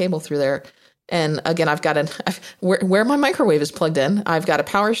 thread a little cable through there. And again, I've got where my microwave is plugged in, I've got a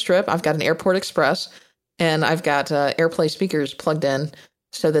power strip, I've got an Airport Express, and I've got AirPlay speakers plugged in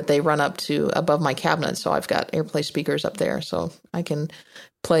so that they run up to above my cabinet. So I've got AirPlay speakers up there so I can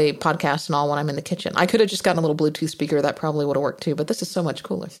play podcasts and all when I'm in the kitchen. I could have just gotten a little Bluetooth speaker. That probably would have worked too, but this is so much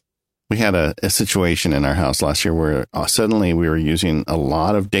cooler. We had a situation in our house last year where suddenly we were using a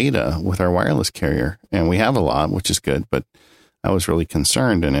lot of data with our wireless carrier, and we have a lot, which is good, but I was really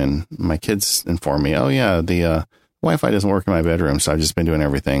concerned. And then my kids informed me, oh yeah, the Wi-Fi doesn't work in my bedroom. So I've just been doing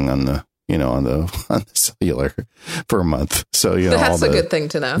everything on the cellular for a month. So, that's a good thing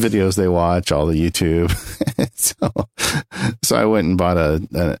to know. Videos they watch, all the YouTube. so I went and bought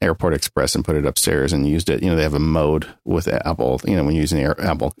an Airport Express and put it upstairs and used it. They have a mode with Apple, when you're using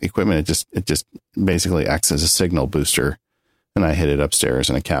Apple equipment, it just basically acts as a signal booster. And I hid it upstairs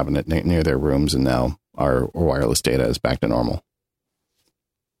in a cabinet near their rooms. And now our wireless data is back to normal.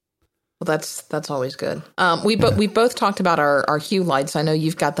 Well, that's always good. We both talked about our Hue lights. I know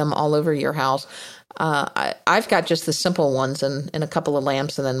you've got them all over your house. I've got just the simple ones and a couple of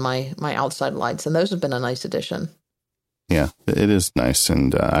lamps, and then my outside lights, and those have been a nice addition. Yeah, it is nice,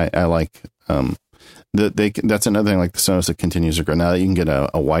 and I like that's another thing. Like the Sonos that continues to grow. Now that you can get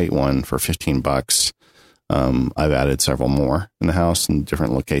a white one for $15, I've added several more in the house in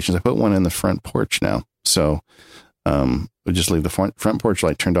different locations. I put one in the front porch now, so. We just leave the front porch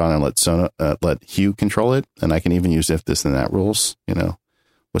light turned on and let Hue control it. And I can even use if this and that rules,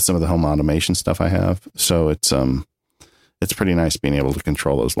 with some of the home automation stuff I have. So it's pretty nice being able to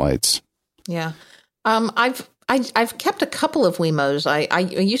control those lights. Yeah. I've kept a couple of Wemos. I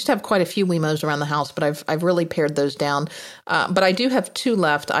used to have quite a few Wemos around the house, but I've really pared those down. But I do have two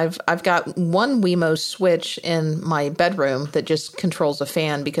left. I've got one Wemo switch in my bedroom that just controls a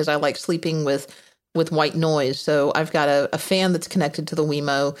fan because I like sleeping with white noise. So I've got a fan that's connected to the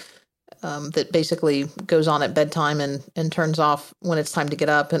Wemo that basically goes on at bedtime and turns off when it's time to get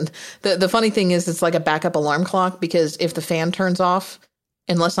up. And the funny thing is it's like a backup alarm clock because if the fan turns off,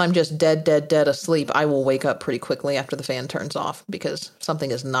 unless I'm just dead asleep, I will wake up pretty quickly after the fan turns off because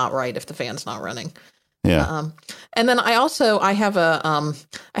something is not right if the fan's not running. Yeah. And then I have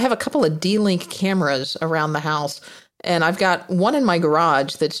a couple of D-Link cameras around the house. And I've got one in my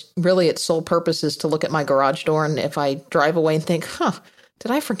garage that's really its sole purpose is to look at my garage door. And if I drive away and think,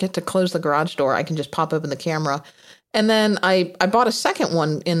 did I forget to close the garage door? I can just pop open the camera. And then I bought a second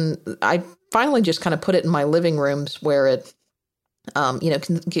one I finally just kind of put it in my living rooms where it,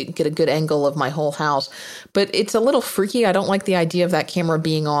 can get a good angle of my whole house. But it's a little freaky. I don't like the idea of that camera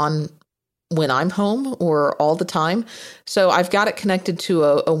being on when I'm home or all the time. So I've got it connected to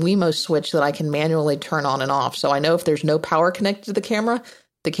a Wemo switch that I can manually turn on and off. So I know if there's no power connected to the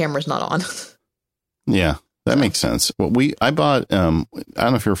camera's not on. Yeah, that makes sense. Well, I bought, I don't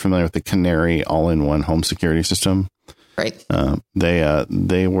know if you're familiar with the Canary all-in-one home security system. Right.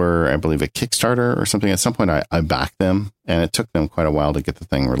 They were, I believe, a Kickstarter or something. At some point I backed them and it took them quite a while to get the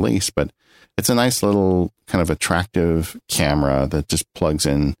thing released, but it's a nice little kind of attractive camera that just plugs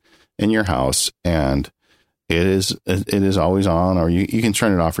in your house, and it is always on, or you can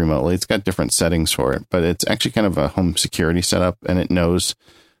turn it off remotely. It's got different settings for it, but it's actually kind of a home security setup, and it knows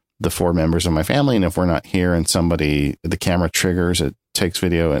the 4 members of my family. And if we're not here and the camera triggers, it takes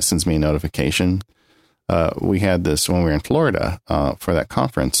video and it sends me a notification. We had this when we were in Florida for that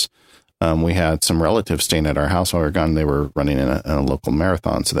conference. We had some relatives staying at our house while we were gone. They were running in a local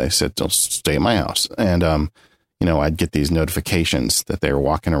marathon, so they said, "They'll stay at my house." And I'd get these notifications that they were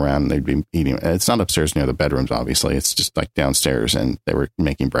walking around and they'd be eating. It's not upstairs near the bedrooms, obviously. It's just like downstairs and they were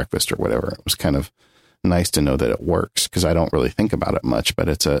making breakfast or whatever. It was kind of nice to know that it works because I don't really think about it much, but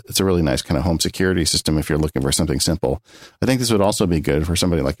it's a really nice kind of home security system if you're looking for something simple. I think this would also be good for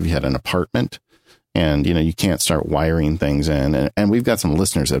somebody like if you had an apartment and, you can't start wiring things in. And we've got some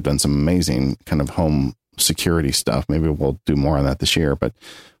listeners that have done some amazing kind of home security stuff. Maybe we'll do more on that this year, but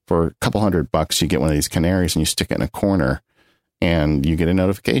for a couple $100, you get one of these canaries and you stick it in a corner and you get a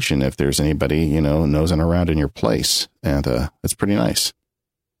notification if there's anybody, nosing around in your place. And it's pretty nice.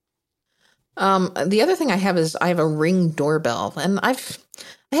 The other thing I have is I have a Ring doorbell, and I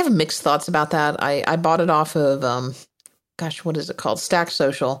have mixed thoughts about that. I bought it off of, what is it called? Stack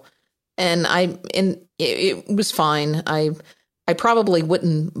Social. And it was fine. I probably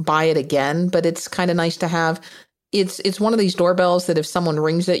wouldn't buy it again, but it's kind of nice to have. It's one of these doorbells that if someone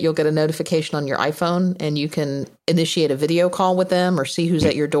rings it, you'll get a notification on your iPhone and you can initiate a video call with them or see who's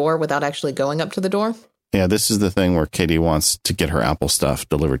at your door without actually going up to the door. Yeah, this is the thing where Katie wants to get her Apple stuff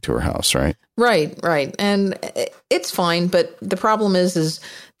delivered to her house, right? Right. And it's fine. But the problem is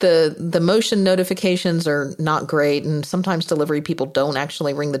the motion notifications are not great. And sometimes delivery people don't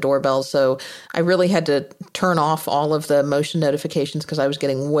actually ring the doorbell. So I really had to turn off all of the motion notifications because I was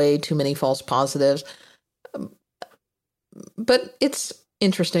getting way too many false positives. But it's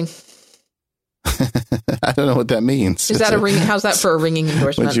interesting. I don't know what that means. Is that a ring? How's that for a ringing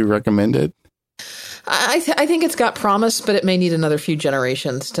endorsement? Would you recommend it? I think it's got promise, but it may need another few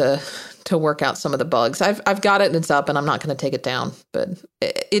generations to work out some of the bugs. I've got it and it's up, and I'm not going to take it down. But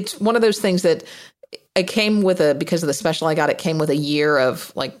it's one of those things that it came with because of the special I got. It came with a year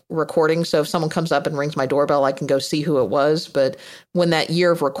of like recording. So if someone comes up and rings my doorbell, I can go see who it was. But when that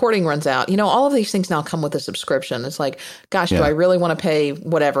year of recording runs out, all of these things now come with a subscription. It's like, gosh, do I really want to pay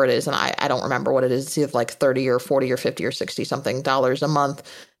whatever it is? And I don't remember what it is. It's either like 30 or 40 or 50 or 60 something dollars a month.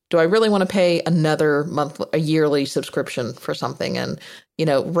 Do I really want to pay another a yearly subscription for something? And,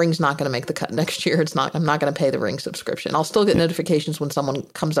 Ring's not going to make the cut next year. I'm not going to pay the Ring subscription. I'll still get notifications when someone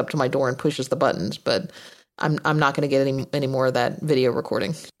comes up to my door and pushes the buttons, but I'm not going to get any more of that video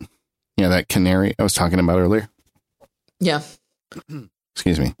recording. Yeah, that Canary I was talking about earlier. Yeah.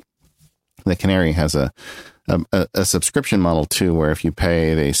 Excuse me. The Canary has a subscription model too, where if you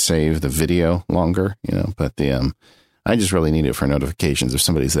pay, they save the video longer, but I just really need it for notifications if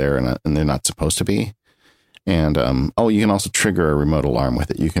somebody's there and they're not supposed to be. And, you can also trigger a remote alarm with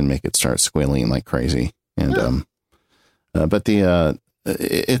it. You can make it start squealing like crazy. And,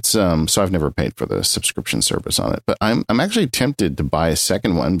 it's, so I've never paid for the subscription service on it, but I'm actually tempted to buy a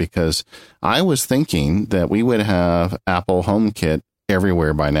second one because I was thinking that we would have Apple HomeKit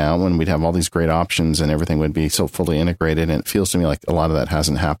everywhere by now when we'd have all these great options and everything would be so fully integrated. And it feels to me like a lot of that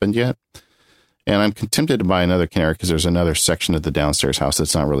hasn't happened yet. And I'm tempted to buy another Canary because there's another section of the downstairs house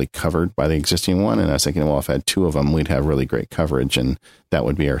that's not really covered by the existing one. And I was thinking, well, if I had two of them, we'd have really great coverage and that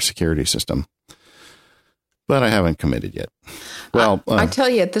would be our security system. But I haven't committed yet. Well, I tell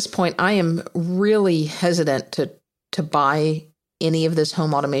you, at this point, I am really hesitant to buy any of this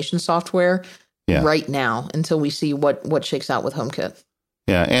home automation software right now until we see what shakes out with HomeKit.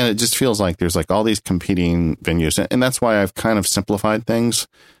 Yeah, and it just feels like there's like all these competing venues. And that's why I've kind of simplified things.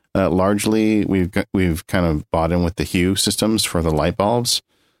 Largely, we've kind of bought in with the Hue systems for the light bulbs,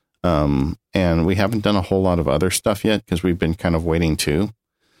 and we haven't done a whole lot of other stuff yet because we've been kind of waiting too.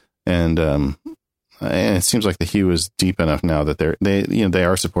 And it seems like the Hue is deep enough now that they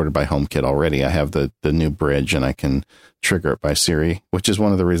are supported by HomeKit already. I have the new bridge and I can trigger it by Siri, which is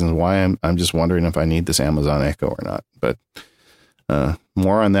one of the reasons why I'm just wondering if I need this Amazon Echo or not. But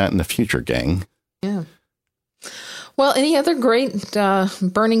more on that in the future, gang. Yeah. Well, any other great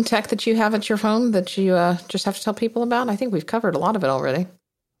burning tech that you have at your home that you just have to tell people about? I think we've covered a lot of it already.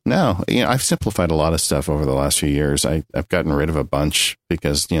 No, I've simplified a lot of stuff over the last few years. I've gotten rid of a bunch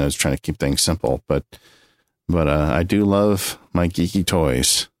because, I was trying to keep things simple. But I do love my geeky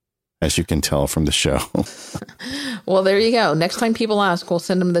toys, as you can tell from the show. Well, there you go. Next time people ask, we'll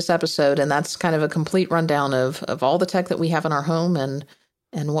send them this episode. And that's kind of a complete rundown of all the tech that we have in our home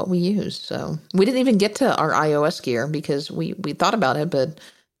and what we use. So we didn't even get to our iOS gear because we thought about it, but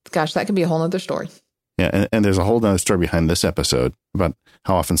gosh, that could be a whole other story. Yeah. And there's a whole other story behind this episode about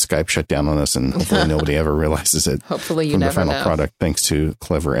how often Skype shut down on us and hopefully nobody ever realizes it. Hopefully you from never the final know. product, thanks to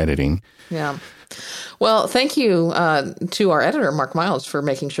clever editing. Yeah. Well, thank you to our editor, Mark Miles, for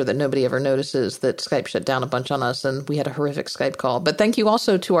making sure that nobody ever notices that Skype shut down a bunch on us and we had a horrific Skype call. But thank you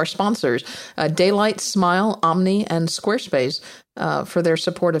also to our sponsors, Daylight, Smile, Omni, and Squarespace for their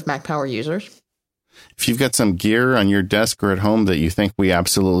support of Mac Power users. If you've got some gear on your desk or at home that you think we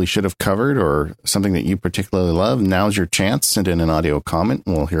absolutely should have covered or something that you particularly love, now's your chance. Send in an audio comment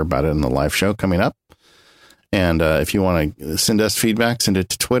and we'll hear about it in the live show coming up. And if you want to send us feedback, send it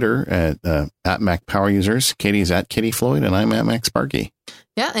to Twitter at Mac Power Users. Katie's at Katie Floyd, and I'm at Mac Sparky.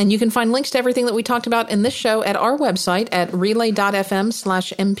 Yeah, and you can find links to everything that we talked about in this show at our website at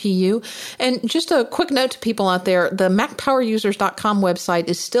relay.fm/MPU. And just a quick note to people out there, the MacPowerUsers.com website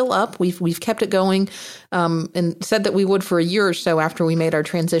is still up. We've kept it going and said that we would for a year or so after we made our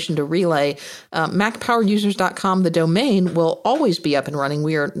transition to Relay. MacPowerUsers.com, the domain, will always be up and running.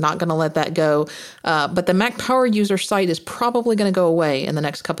 We are not going to let that go. But the Mac Power User site is probably going to go away in the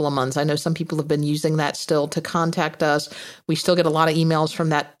next couple of months. I know some people have been using that still to contact us. We still get a lot of emails from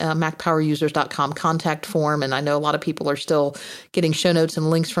that MacPowerUsers.com contact form, and I know a lot of people are still getting show notes and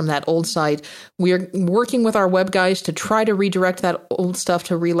links from that old site. We are working with our web guys to try to redirect that old stuff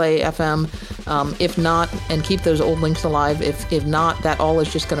to Relay FM. If not, and keep those old links alive. If not, that all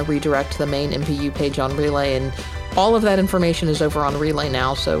is just going to redirect to the main MPU page on Relay, and all of that information is over on Relay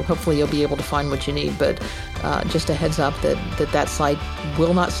now, so hopefully you'll be able to find what you need. But just a heads up that site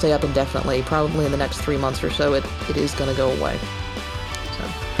will not stay up indefinitely. Probably in the next 3 months or so, it is going to go away. So.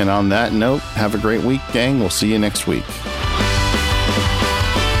 And on that note, have a great week, gang. We'll see you next week.